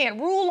understand I can't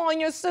rule on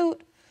your suit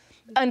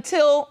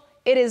until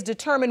it is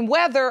determined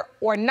whether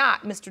or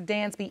not Mr.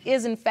 Dansby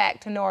is in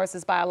fact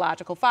Tanaris'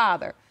 biological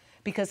father,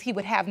 because he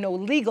would have no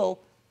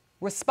legal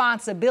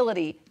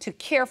responsibility to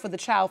care for the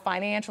child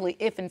financially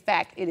if in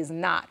fact it is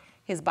not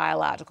his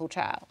biological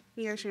child.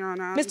 Yes, Your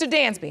Honor. Mr.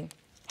 Dansby,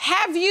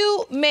 have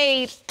you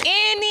made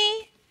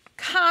any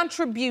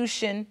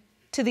contribution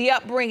to the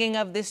upbringing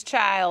of this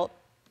child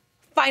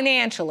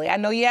financially? I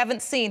know you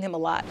haven't seen him a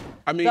lot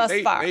I mean,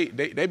 thus far.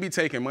 they be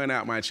taking money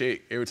out my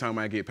check every time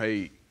I get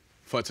paid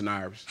for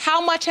Tanaris. How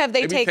much have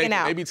they taken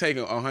out? They be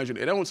taking 100.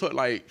 It don't took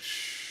like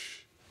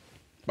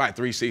about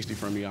 360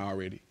 from me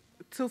already.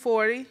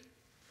 240.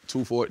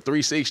 240,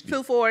 360.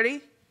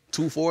 240.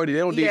 240.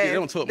 They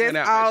don't took money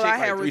out all my I check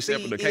have like 3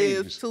 separate received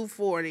occasions. is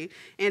 240,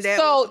 and that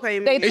So was the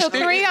payment. they It's took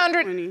still-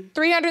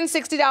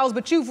 $360,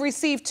 but you've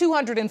received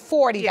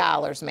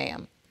 $240,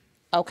 ma'am.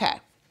 Okay.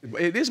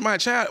 This is my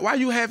child. Why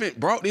you haven't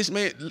brought this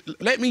man?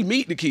 Let me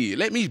meet the kid.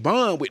 Let me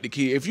bond with the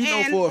kid. If you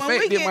know for a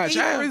fact that my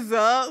child.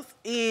 Results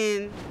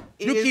You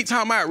keep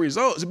talking about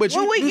results, but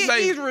when we you get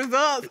say these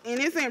results and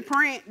it's in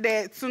print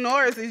that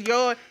Tanaris is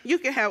yours, you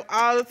can have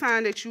all the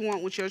time that you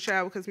want with your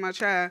child because my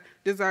child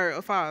deserves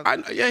a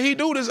father. Yeah, he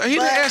do this. He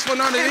didn't ask for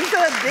none of this. But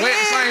at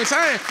the same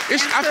time,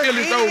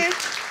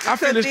 I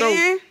feel as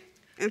though.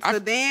 Until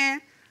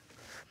then,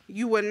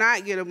 you will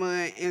not get a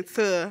month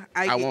until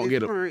I won't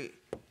get get this print.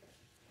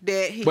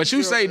 That he But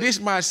you say this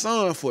my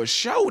son for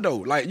sure though.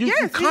 Like you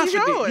confident. He's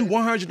yours. You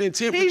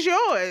 110. He's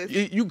yours.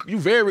 You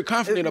very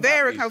confident about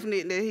Very this.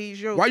 confident that he's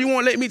yours. Why you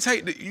won't let me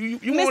take the?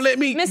 You won't let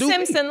me Ms. do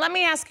Simpson, let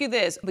me ask you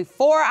this.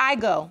 Before I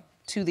go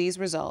to these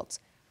results,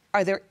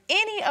 are there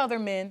any other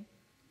men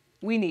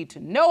we need to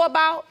know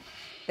about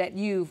that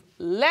you've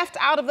left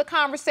out of the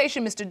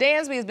conversation? Mr.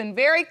 Dansby has been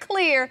very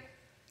clear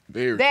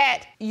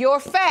that your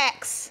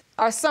facts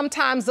are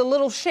sometimes a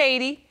little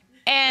shady.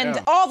 And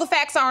all the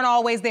facts aren't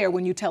always there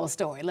when you tell a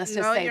story. Let's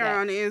just say Your that.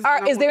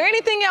 Honor, Is there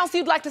anything else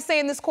you'd like to say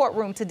in this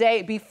courtroom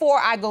today before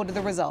I go to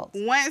the results?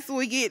 Once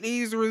we get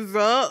these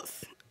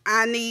results,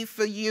 I need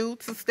for you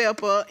to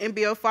step up and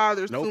be a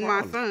father to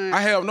my son.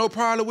 I have no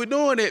problem with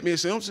doing that,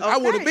 Miss Simpson. I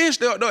would have been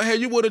stepped up. Hey,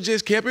 you would have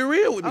just kept it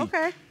real with me.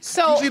 Okay.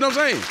 So you see what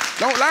I'm saying?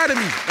 Don't lie to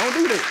me. Don't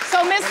do that.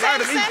 So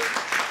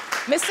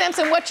Miss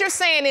Simpson, what you're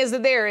saying is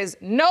that there is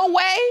no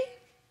way,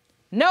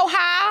 no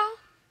how,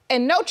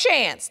 and no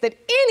chance that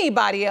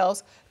anybody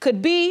else could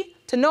be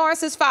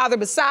Tanaris' father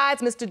besides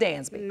Mr.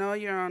 Dansby. No,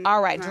 Your Honor.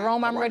 All right,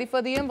 Jerome, I'm ready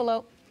for the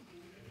envelope.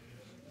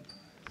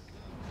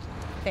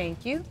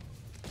 Thank you.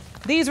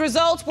 These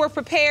results were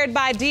prepared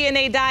by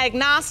DNA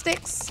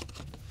Diagnostics,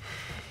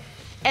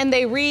 and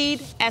they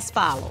read as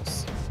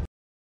follows.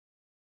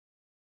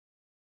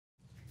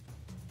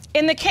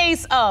 In the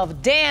case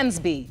of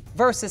Dansby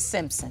versus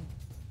Simpson,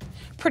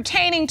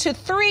 pertaining to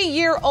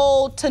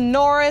 3-year-old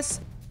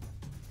Tanoris,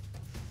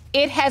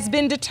 it has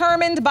been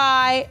determined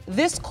by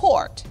this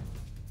court,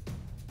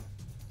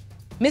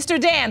 Mr.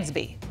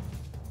 Dansby,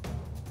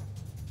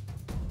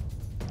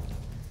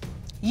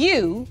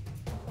 you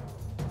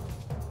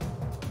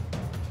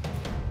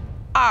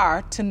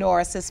are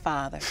Tanoris's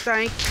father.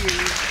 Thank you.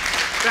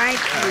 Thank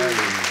you.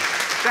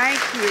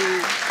 Thank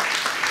you.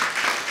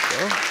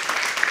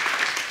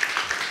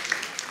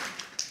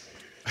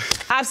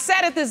 I've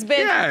said it this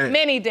been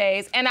many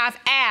days, and I've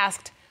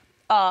asked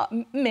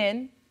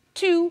men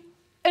to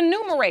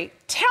enumerate.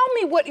 Tell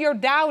me what your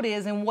doubt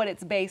is and what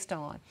it's based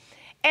on.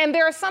 And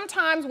there are some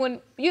times when,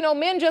 you know,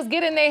 men just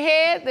get in their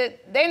head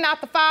that they're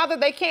not the father,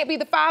 they can't be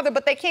the father,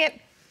 but they can't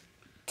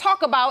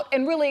talk about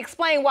and really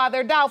explain why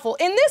they're doubtful.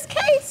 In this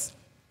case,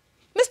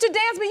 Mr.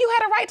 Dansby, you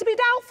had a right to be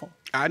doubtful.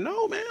 I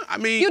know, man. I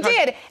mean... You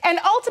did. And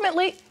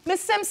ultimately, Ms.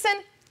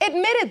 Simpson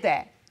admitted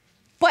that.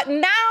 But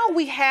now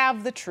we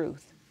have the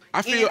truth.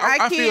 I feel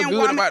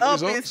good about the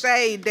results. And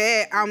say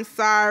that I'm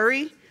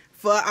sorry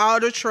for all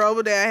the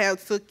trouble that I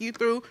have took you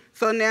through.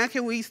 So now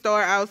can we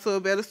start out to a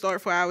better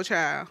start for our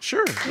child?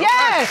 Sure.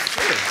 Yes.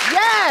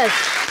 Yes.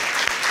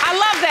 I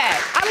love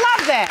that. I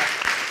love that.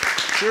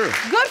 Sure.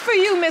 Good for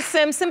you, Ms.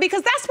 Simpson,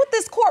 because that's what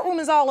this courtroom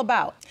is all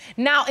about.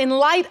 Now, in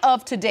light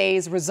of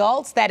today's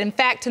results, that in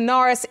fact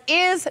Tanoris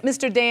is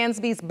Mr.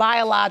 Dansby's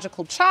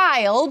biological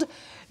child,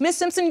 Ms.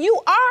 Simpson, you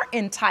are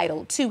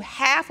entitled to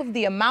half of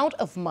the amount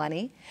of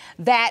money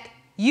that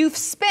you've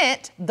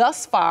spent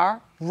thus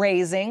far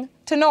raising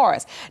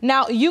Tanoris.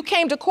 Now, you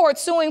came to court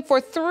suing for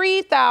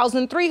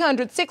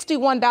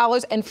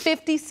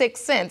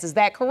 $3,361.56. Is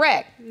that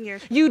correct?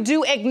 Yes. You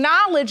do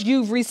acknowledge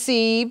you've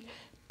received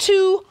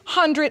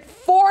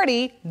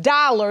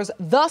 $240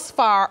 thus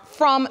far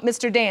from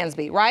Mr.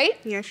 Dansby, right?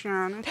 Yes, Your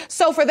Honor.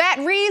 So for that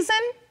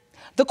reason,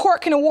 the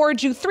court can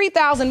award you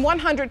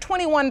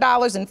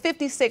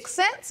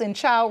 $3,121.56 in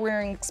child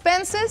rearing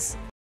expenses.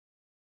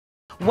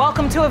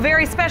 Welcome to a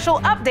very special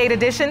update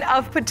edition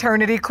of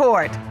Paternity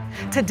Court.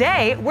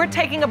 Today, we're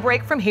taking a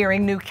break from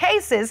hearing new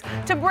cases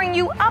to bring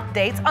you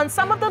updates on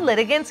some of the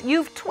litigants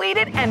you've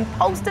tweeted and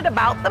posted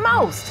about the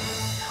most.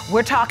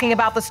 We're talking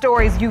about the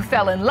stories you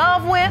fell in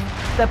love with,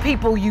 the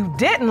people you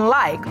didn't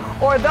like,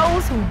 or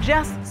those who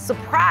just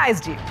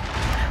surprised you.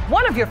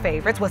 One of your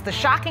favorites was the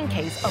shocking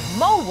case of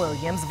Mo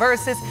Williams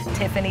versus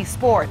Tiffany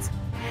Sports.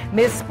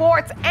 Ms.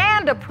 Sports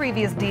and a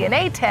previous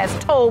DNA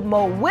test told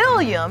Mo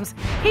Williams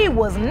he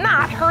was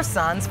not her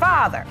son's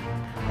father.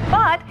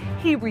 But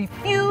he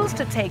refused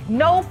to take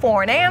no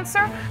for an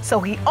answer,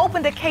 so he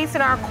opened a case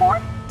in our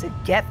court to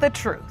get the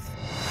truth.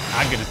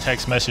 I get a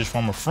text message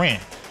from a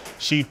friend.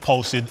 She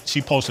posted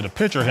a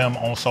picture of him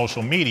on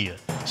social media.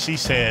 She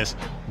says,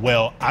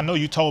 well, I know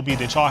you told me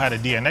that y'all had a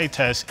DNA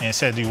test and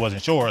said he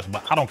wasn't yours,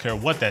 but I don't care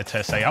what that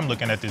test say. I'm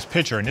looking at this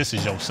picture and this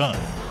is your son.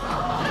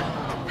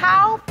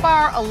 How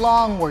far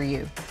along were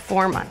you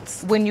 4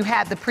 months. when you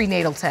had the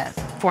prenatal test?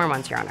 4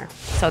 months, Your Honor.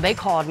 So they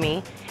called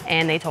me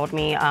and they told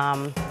me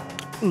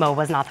Mo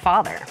was not the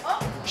father.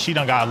 She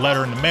done got a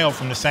letter in the mail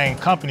from the same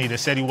company that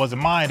said he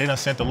wasn't mine. They done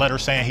sent the letter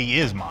saying he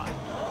is mine.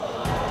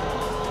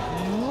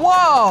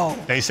 Whoa!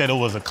 They said it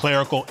was a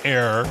clerical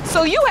error.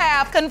 So you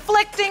have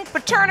conflicting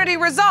paternity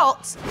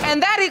results,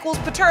 and that equals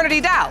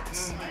paternity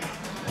doubts.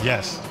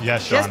 Yes, Your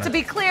Honor. Just to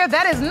be clear,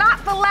 that is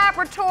not the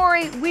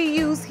laboratory we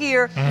use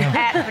here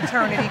at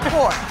Paternity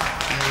Court.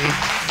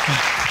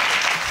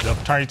 The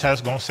paternity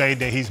test is gonna say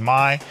that he's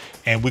mine,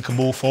 and we can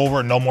move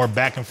forward. No more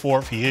back and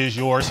forth. He is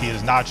yours, he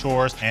is not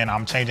yours, and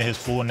I'm changing his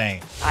full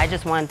name. I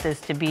just want this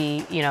to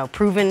be,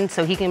 proven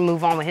so he can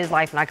move on with his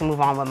life and I can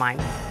move on with mine.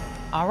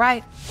 All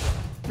right.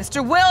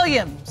 Mr.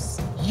 Williams,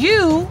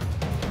 you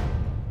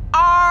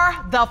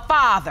are the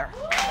father.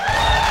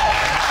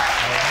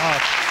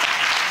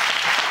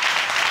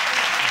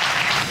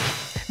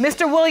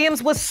 Mr.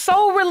 Williams was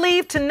so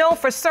relieved to know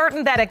for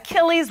certain that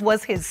Achilles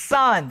was his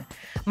son.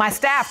 My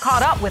staff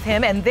caught up with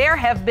him, and there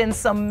have been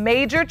some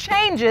major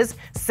changes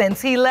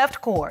since he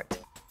left court.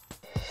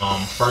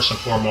 First and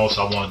foremost,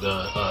 I wanted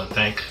to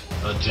thank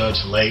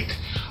Judge Lake.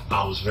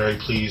 I was very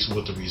pleased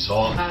with the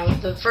result.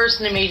 The first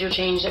major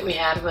change that we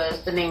had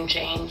was the name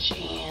change,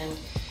 and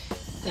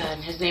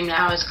his name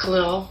now is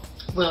Khalil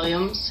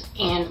Williams,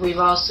 and we've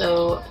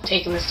also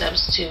taken the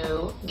steps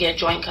to get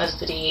joint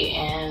custody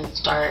and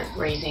start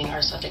raising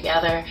our stuff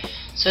together.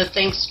 So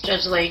thanks,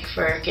 Judge Lake,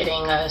 for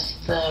getting us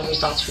the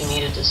results we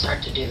needed to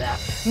start to do that.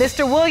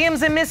 Mr.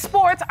 Williams and Ms.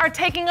 Sports are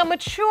taking a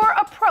mature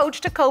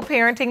approach to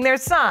co-parenting their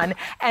son,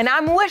 and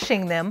I'm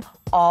wishing them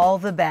all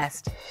the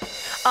best.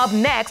 Up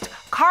next,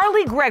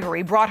 Carly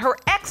Gregory brought her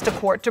ex to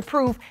court to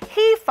prove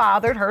he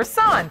fathered her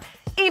son,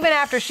 even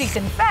after she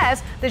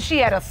confessed that she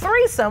had a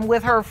threesome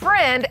with her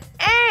friend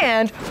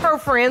and her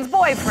friend's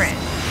boyfriend.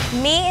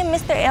 Me and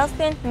Mr.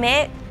 Elston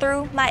met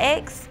through my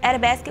ex at a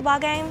basketball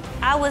game.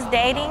 I was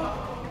dating.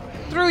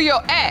 Through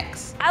your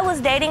ex? I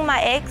was dating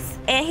my ex,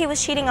 and he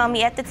was cheating on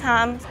me at the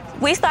time.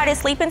 We started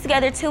sleeping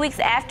together 2 weeks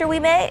after we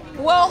met.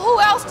 Well, who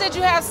else did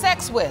you have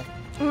sex with?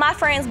 My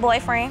friend's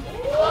boyfriend. We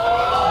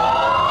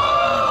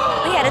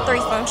had a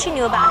threesome. She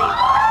knew about it.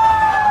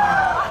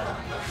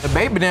 The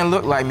baby didn't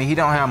look like me. He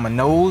don't have my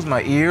nose,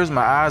 my ears,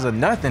 my eyes, or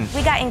nothing.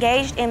 We got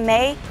engaged in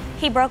May.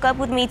 He broke up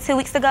with me 2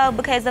 weeks ago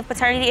because of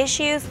paternity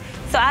issues.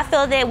 So I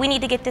feel that we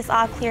need to get this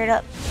all cleared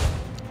up.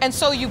 And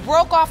so you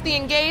broke off the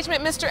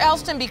engagement, Mr.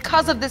 Elston,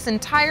 because of this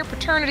entire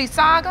paternity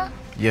saga?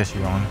 Yes,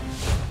 Your Honor.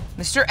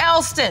 Mr.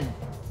 Elston,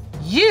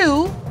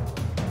 you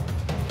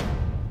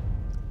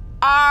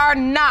are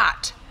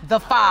not the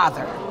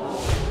father.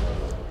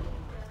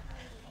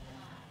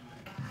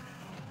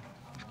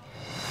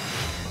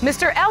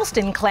 Mr.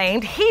 Elston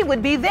claimed he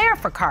would be there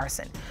for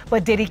Carson,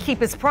 but did he keep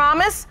his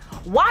promise?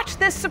 Watch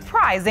this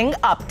surprising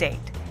update.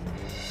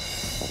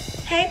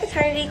 Hey,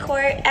 paternity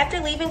court. After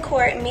leaving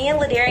court, me and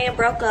Ladarian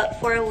broke up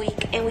for a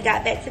week and we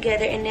got back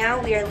together and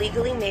now we are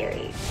legally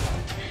married.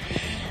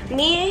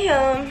 Me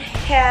and him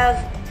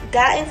have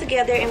gotten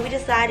together and we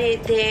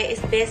decided that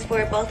it's best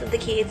for both of the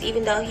kids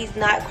even though he's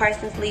not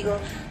Carson's legal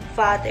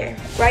father.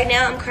 Right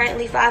now, I'm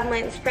currently 5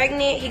 months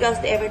pregnant. He goes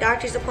to every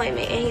doctor's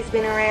appointment and he's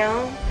been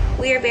around.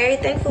 We are very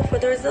thankful for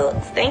the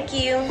results. Thank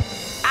you.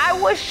 I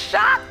was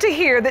shocked to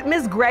hear that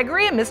Ms.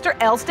 Gregory and Mr.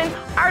 Elston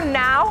are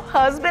now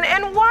husband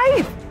and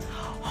wife.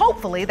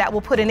 Hopefully that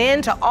will put an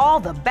end to all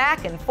the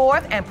back and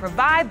forth and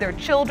provide their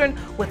children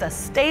with a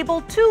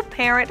stable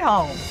two-parent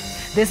home.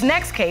 This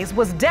next case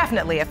was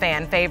definitely a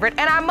fan favorite,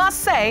 and I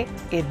must say,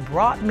 it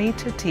brought me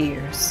to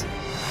tears.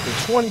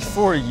 The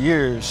 24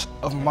 years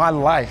of my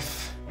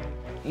life,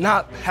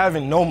 not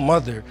having no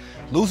mother,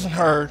 losing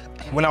her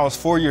when I was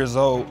 4 years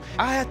old,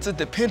 I had to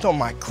depend on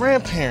my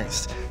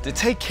grandparents to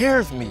take care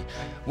of me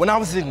when I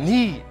was in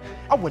need.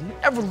 I would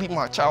never leave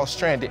my child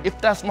stranded if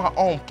that's my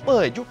own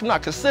blood. You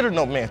cannot consider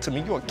no man to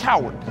me. You're a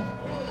coward.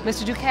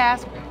 Mr.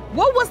 Ducasse,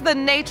 what was the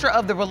nature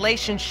of the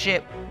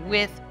relationship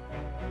with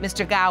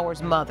Mr.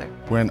 Gower's mother?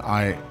 When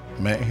I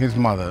met his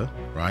mother,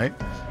 right,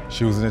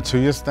 she was in a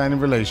 2-year standing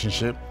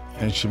relationship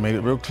and she made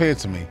it real clear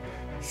to me.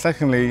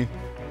 Secondly,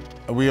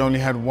 we only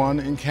had one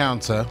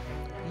encounter.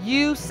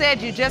 You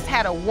said you just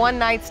had a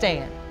one-night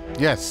stand.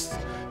 Yes.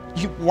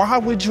 Why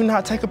would you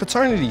not take a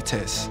paternity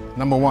test?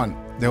 Number one,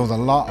 there was a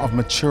lot of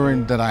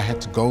maturing that I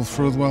had to go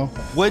through as well.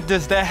 What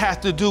does that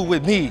have to do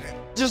with me?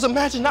 Just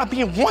imagine not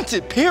being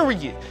wanted,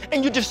 period.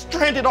 And you're just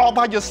stranded all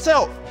by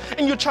yourself.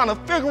 And you're trying to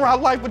figure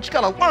out life, but you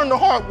gotta learn the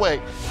hard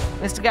way.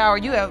 Mr. Gower,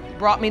 you have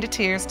brought me to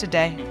tears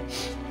today.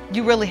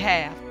 You really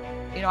have.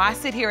 You know, I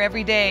sit here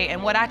every day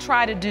and what I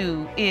try to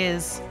do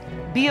is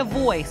be a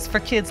voice for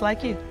kids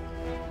like you.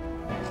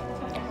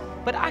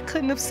 But I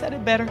couldn't have said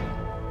it better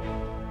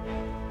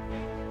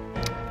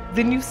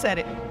than you said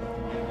it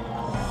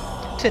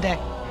today.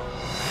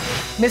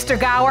 Mr.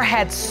 Gower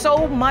had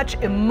so much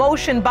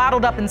emotion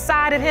bottled up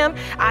inside of him,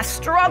 I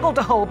struggled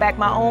to hold back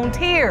my own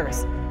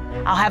tears.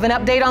 I'll have an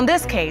update on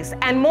this case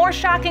and more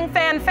shocking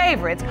fan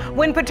favorites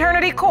when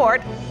Paternity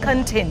Court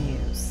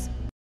continues.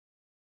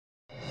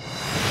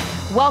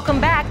 Welcome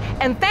back,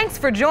 and thanks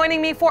for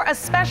joining me for a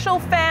special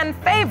Fan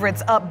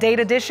Favorites Update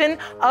edition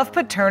of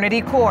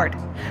Paternity Court.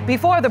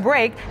 Before the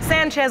break,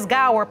 Sanchez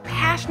Gower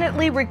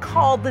passionately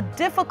recalled the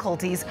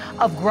difficulties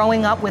of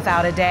growing up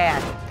without a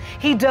dad.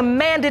 He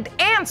demanded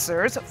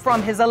answers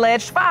from his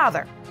alleged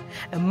father.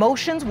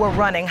 Emotions were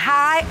running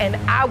high, and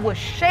I was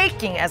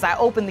shaking as I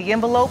opened the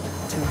envelope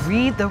to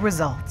read the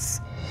results.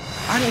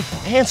 I need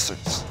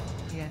answers.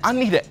 Yes. I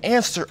need an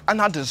answer,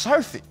 and I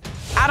deserve it.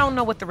 I don't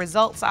know what the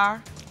results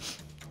are,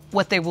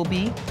 what they will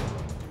be.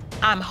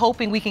 I'm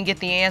hoping we can get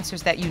the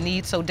answers that you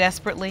need so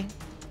desperately.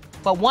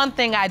 But one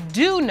thing I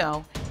do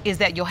know is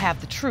that you'll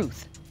have the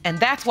truth, and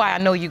that's why I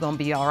know you're gonna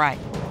be all right.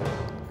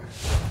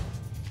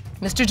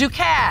 Mr.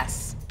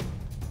 Ducasse,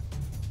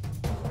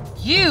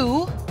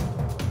 you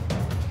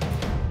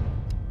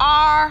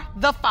are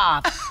the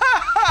father.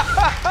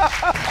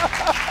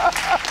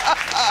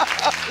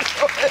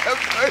 Lord have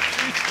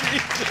mercy,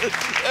 Jesus.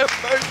 Have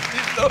mercy,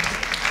 Lord.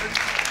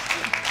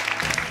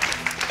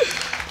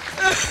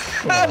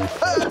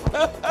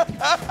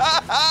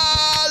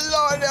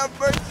 Lord have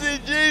mercy,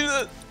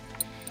 Jesus.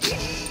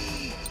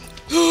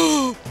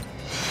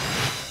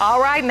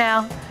 All right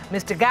now,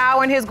 Mr.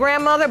 Gower and his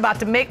grandmother about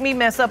to make me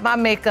mess up my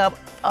makeup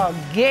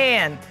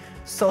again.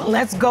 So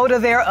let's go to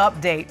their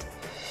update.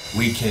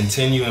 We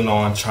continuing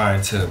on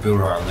trying to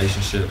build our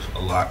relationship a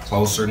lot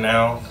closer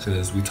now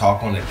because we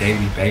talk on a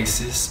daily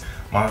basis.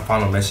 My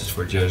final message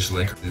for Judge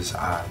Lake is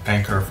I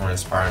thank her for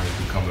inspiring me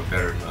to become a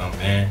better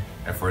man,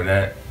 and for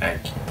that,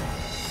 thank you.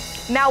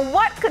 Now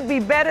what could be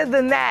better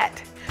than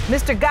that?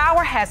 Mr.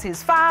 Gower has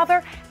his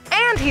father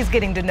and he's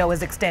getting to know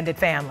his extended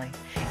family.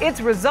 It's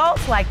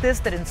results like this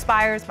that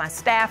inspires my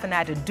staff and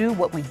I to do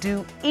what we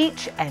do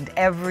each and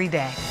every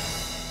day.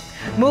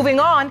 Moving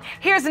on,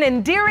 here's an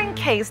endearing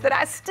case that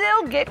I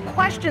still get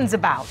questions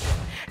about.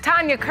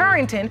 Tanya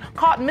Currington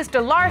caught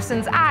Mr.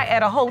 Larson's eye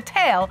at a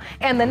hotel,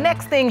 and the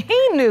next thing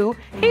he knew,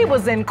 he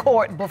was in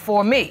court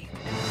before me.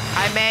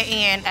 I met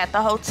Ian at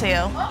the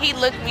hotel. He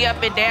looked me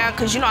up and down,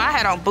 because, you know, I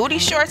had on booty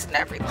shorts and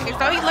everything.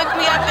 So he looked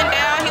me up and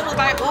down. He was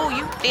like, ooh,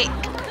 you thick.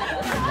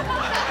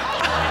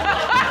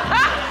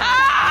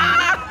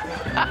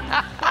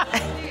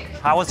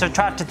 How was her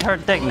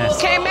thickness?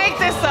 Can't make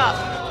this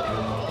up.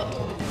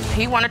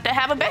 he wanted to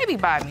have a baby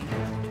by me.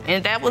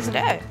 And that was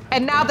that.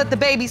 And now that the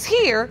baby's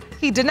here,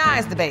 he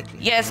denies the baby.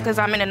 Yes, because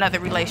I'm in another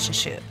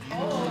relationship.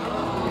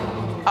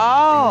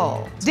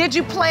 Oh. Did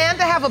you plan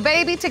to have a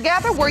baby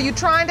together? Were you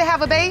trying to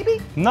have a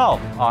baby? No,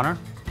 Honor.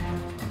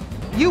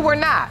 You were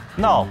not?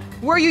 No.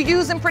 Were you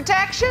using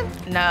protection?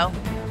 No.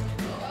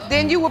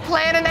 Then you were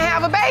planning to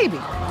have a baby?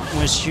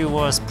 When she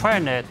was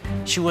pregnant,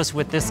 she was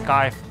with this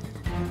guy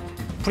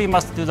pretty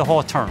much through the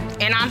whole term.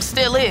 And I'm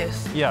still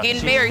is. Yeah,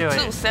 Getting she married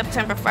still too, is.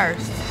 September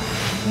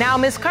 1st. Now,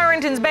 Miss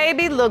Currington's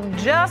baby looked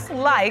just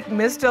like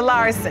Mr.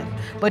 Larson.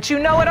 But you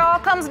know it all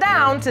comes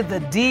down to the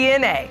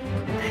DNA.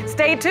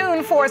 Stay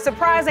tuned for a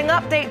surprising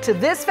update to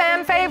this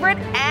fan favorite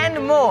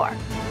and more.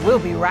 We'll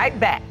be right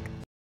back.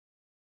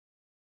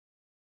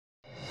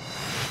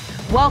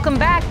 Welcome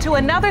back to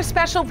another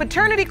special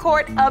Paternity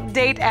Court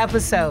Update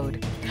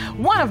episode.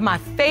 One of my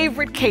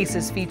favorite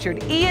cases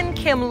featured Ian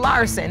Kim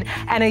Larson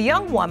and a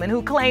young woman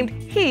who claimed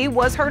he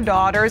was her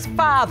daughter's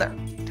father.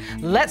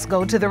 Let's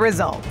go to the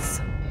results.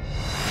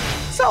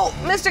 So,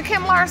 Mr.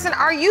 Kim Larson,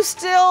 are you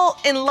still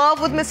in love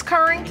with Miss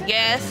Currington?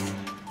 Yes.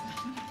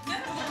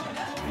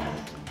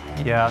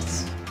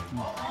 Yes.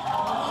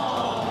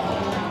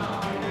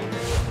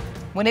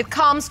 When it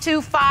comes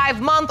to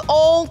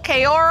 5-month-old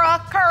Keora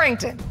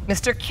Currington,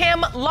 Mr.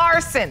 Kim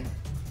Larson,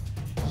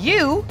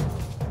 you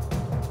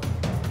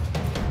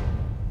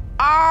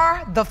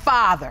are the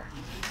father.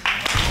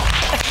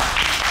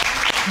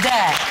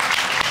 Dad.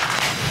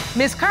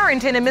 Miss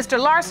Currington and Mr.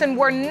 Larson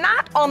were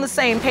not on the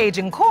same page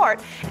in court,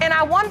 and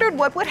I wondered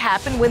what would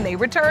happen when they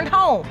returned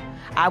home.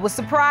 I was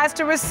surprised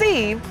to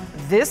receive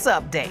this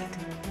update.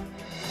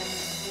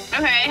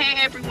 Okay,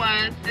 hey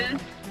everyone.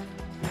 Since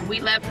we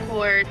left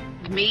court,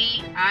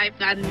 I've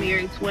gotten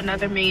married to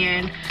another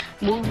man,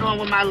 moved on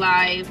with my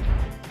life.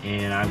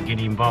 And I'm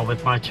getting involved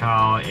with my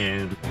child,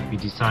 and we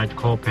decide to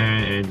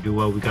co-parent and do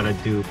what we gotta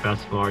do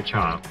best for our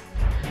child.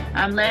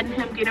 I'm letting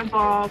him get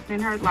involved in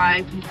her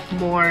life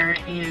more,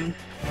 and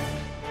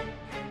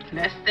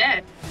that's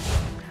that.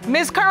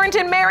 Miss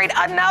Currington married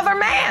another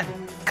man.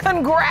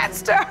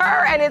 Congrats to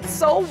her, and it's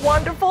so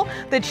wonderful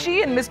that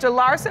she and Mr.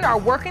 Larson are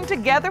working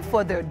together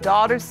for their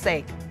daughter's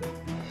sake.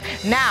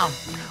 Now,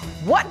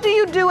 what do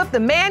you do if the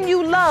man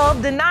you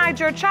love denied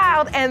your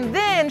child and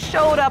then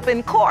showed up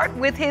in court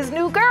with his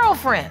new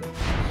girlfriend?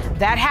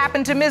 That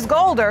happened to Miss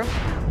Golder,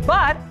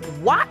 but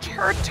watch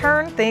her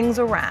turn things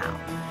around.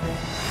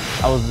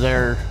 I was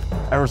there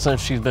ever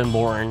since she's been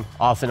born,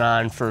 off and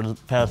on for the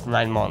past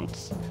 9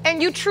 months.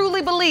 And you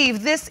truly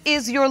believe this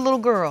is your little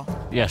girl?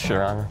 Yes,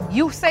 Your Honor.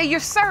 You say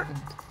you're certain?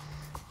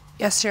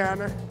 Yes, Your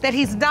Honor. That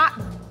he's not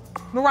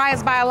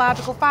Mariah's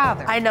biological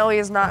father? I know he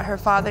is not her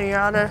father, Your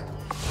Honor.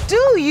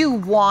 Do you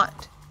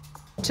want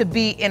to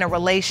be in a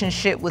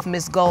relationship with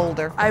Miss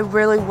Golder? I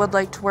really would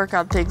like to work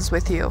on things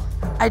with you.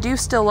 I do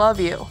still love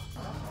you.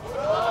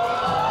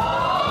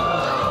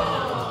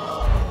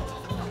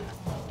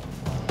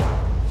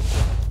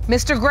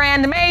 Mr.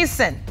 Grand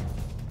Mason,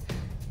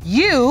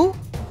 you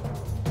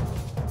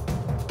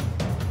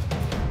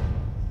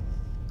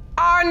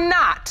are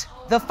not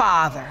the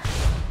father.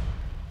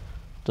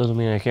 Doesn't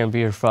mean I can't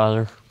be her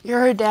father. You're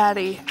her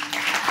daddy.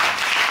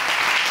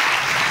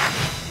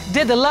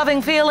 Did the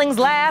loving feelings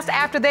last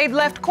after they'd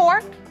left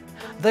court?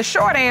 The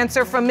short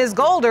answer from Ms.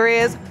 Golder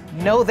is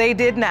no, they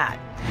did not.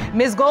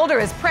 Ms. Golder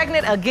is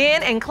pregnant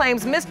again and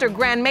claims Mr.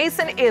 Grand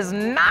Mason is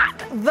not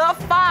the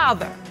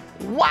father.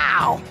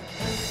 Wow.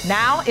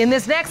 Now, in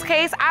this next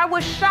case, I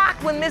was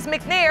shocked when Ms.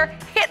 McNair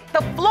hit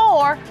the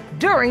floor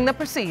during the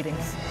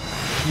proceedings.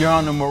 Your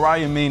Honor,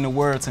 Mariah mean the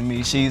world to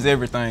me. She's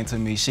everything to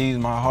me. She's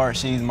my heart,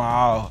 she's my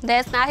all.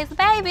 That's not his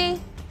baby.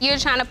 You're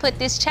trying to put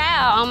this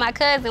child on my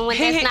cousin when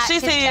that's not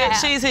his child.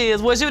 She's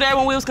his. Was you there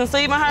when we was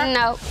conceiving her?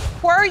 No.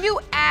 Were you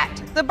at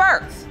the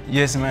birth?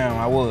 Yes, ma'am,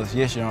 I was.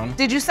 Yes, Your Honor.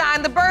 Did you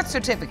sign the birth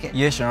certificate?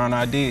 Yes, Your Honor,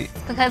 I did.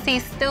 Because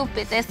he's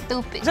stupid. That's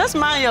stupid. Just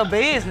mind your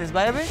business,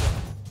 baby.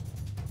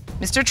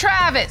 Mr.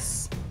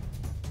 Travis,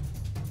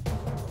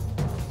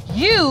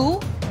 you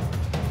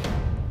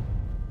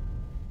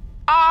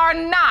are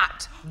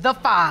not the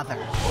father.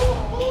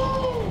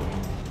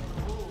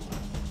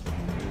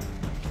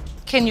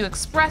 Can you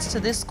express to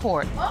this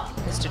court,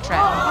 Mr.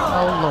 Travis?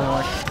 Oh,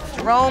 Lord.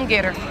 Jerome,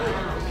 get her.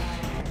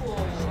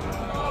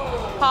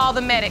 Call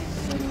the medic.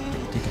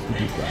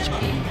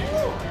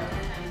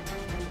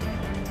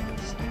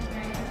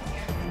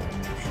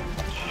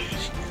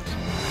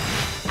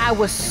 I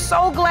was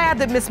so glad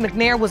that Miss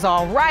McNair was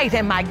all right,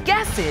 and my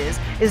guess is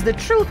the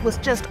truth was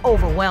just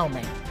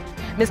overwhelming.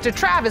 Mr.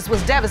 Travis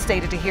was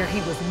devastated to hear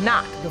he was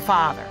not the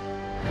father.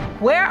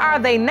 Where are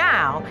they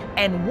now,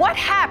 and what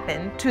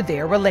happened to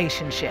their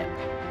relationship?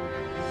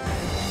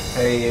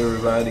 Hey,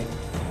 everybody.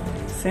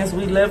 Since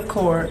we left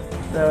court,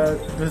 the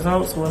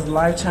results was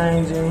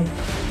life-changing.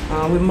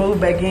 We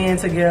moved back in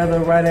together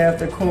right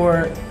after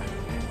court.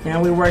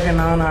 Now we're working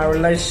on our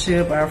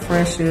relationship, our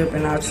friendship,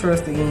 and our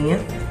trust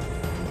again.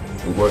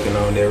 We're working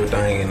on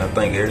everything, and I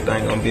think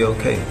everything gonna be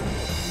okay.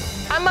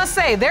 I must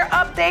say, their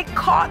update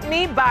caught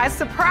me by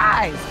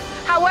surprise.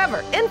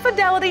 However,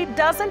 infidelity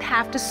doesn't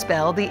have to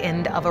spell the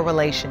end of a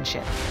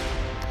relationship.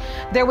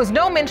 There was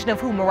no mention of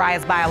who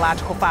Mariah's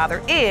biological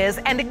father is,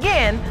 and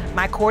again,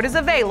 my court is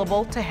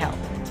available to help.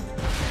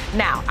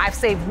 Now, I've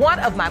saved one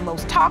of my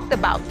most talked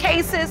about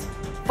cases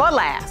for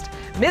last.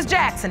 Ms.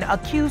 Jackson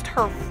accused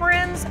her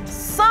friend's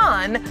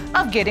son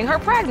of getting her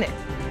pregnant,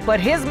 but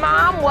his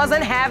mom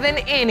wasn't having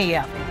any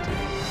of it.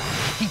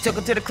 He took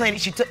her to the clinic,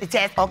 she took the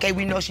test, okay,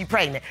 we know she's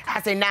pregnant.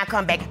 I said, now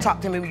come back and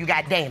talk to me when you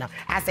got Dana.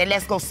 I said,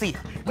 let's go see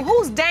her.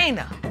 Who's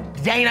Dana?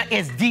 Dana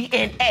is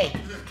DNA.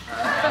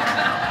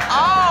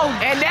 Oh,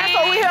 and that's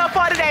what we here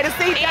for today, to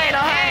see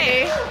Dana,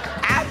 honey.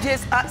 I'm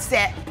just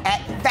upset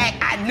at the fact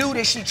I knew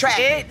that she trapped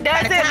me. It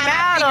doesn't By the time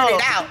matter. I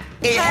figured it out,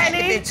 it had to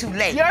Honey, been too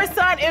late. Your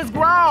son is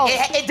grown.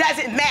 It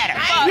doesn't matter.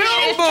 You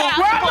All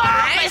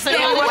right, well,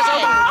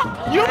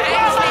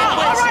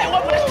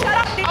 shut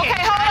up, then.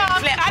 Okay, hold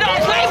on. I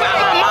don't play by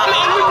my mama,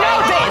 and you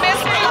know that.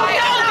 Miss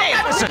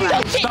Mariah.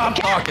 Stop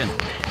talking.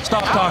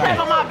 Stop talking.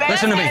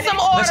 Listen to me. Some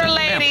order, Listen,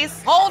 ma'am.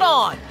 ladies. Hold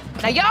on.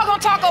 Now, y'all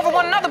gonna talk over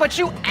one another, but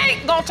you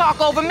ain't gonna talk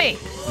over me.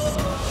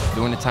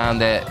 During the time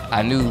that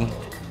I knew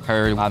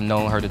her, I've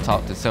known her to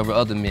talk to several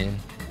other men.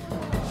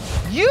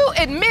 You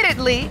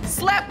admittedly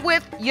slept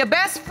with your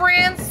best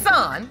friend's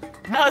son.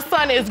 Her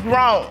son is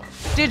grown.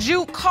 Did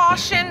you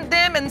caution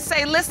them and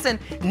say, listen?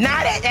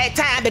 Not at that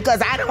time,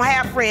 because I don't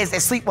have friends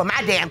that sleep with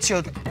my damn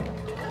children.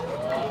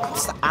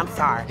 I'm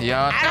sorry.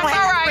 Yeah. I don't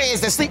have friends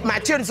that sleep with my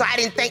children, so I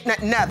didn't think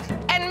nothing of it.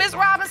 And Ms.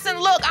 Robinson,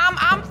 look,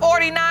 I'm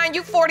 49,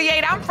 you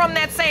 48, I'm from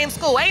that same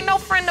school. Ain't no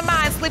friend of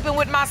mine sleeping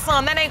with my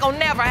son. That ain't gonna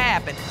never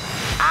happen.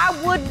 I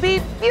would be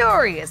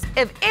furious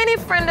if any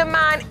friend of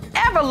mine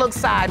ever looked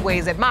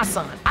sideways at my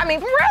son. I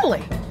mean,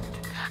 really.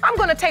 I'm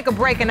gonna take a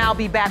break and I'll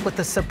be back with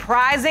the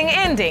surprising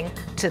ending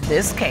to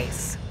this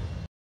case.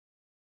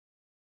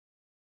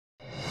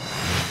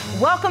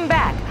 Welcome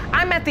back.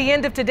 I'm at the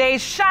end of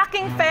today's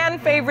shocking fan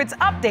favorites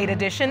update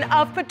edition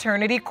of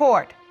Paternity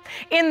Court.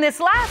 In this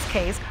last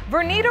case,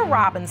 Vernita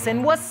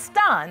Robinson was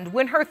stunned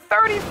when her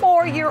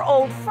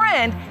 34-year-old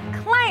friend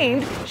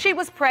claimed she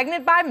was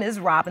pregnant by Ms.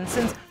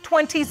 Robinson's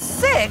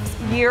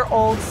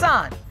 26-year-old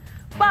son.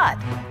 But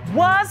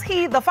was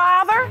he the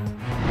father?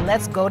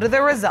 Let's go to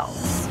the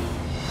results.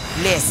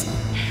 Listen,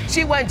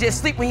 she wasn't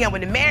just sleeping with him.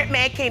 When the married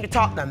man came to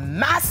talk to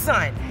my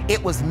son,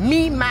 it was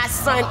me, my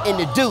son, and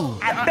the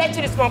dude. I bet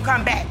you this gonna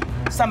come back.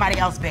 Somebody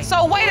else, baby.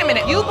 So wait a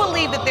minute, you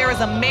believe that there is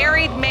a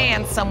married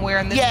man somewhere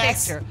in this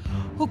picture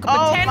who could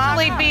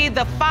potentially be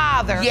the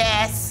father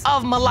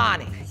of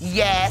Milani?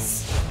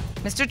 Yes.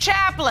 Mr.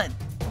 Chaplin,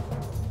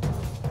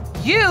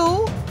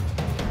 you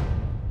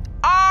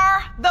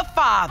are the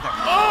father.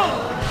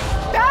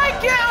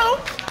 Thank you.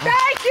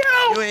 Thank you.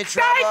 You in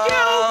trouble. Thank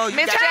you.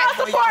 You got Child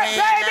to support, put your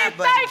hands baby. up,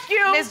 buddy. Thank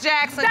you. Ms.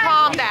 Jackson,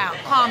 calm down.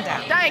 Calm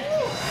down. Thank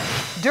you.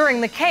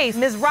 During the case,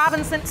 Ms.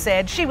 Robinson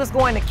said she was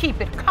going to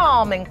keep it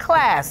calm and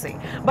classy,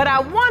 but I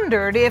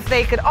wondered if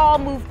they could all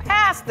move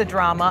past the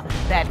drama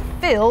that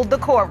filled the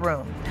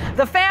courtroom.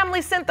 The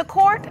family sent the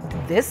court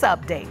this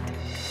update.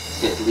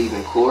 Since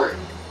leaving court,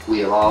 we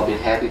have all been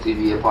happy to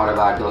be a part of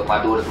my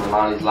daughter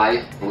Milani's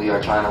life, and we are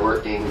trying to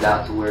work things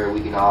out to where we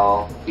can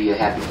all be a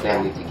happy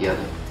family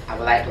together. I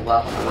would like to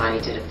welcome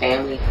Milani to the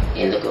family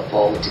and looking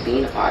forward to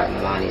being a part of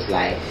Milani's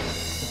life.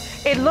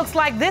 It looks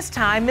like this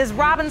time Ms.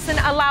 Robinson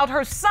allowed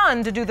her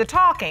son to do the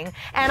talking,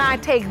 and I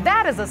take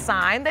that as a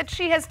sign that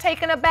she has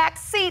taken a back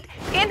seat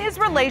in his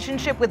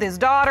relationship with his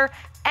daughter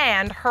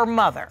and her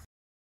mother.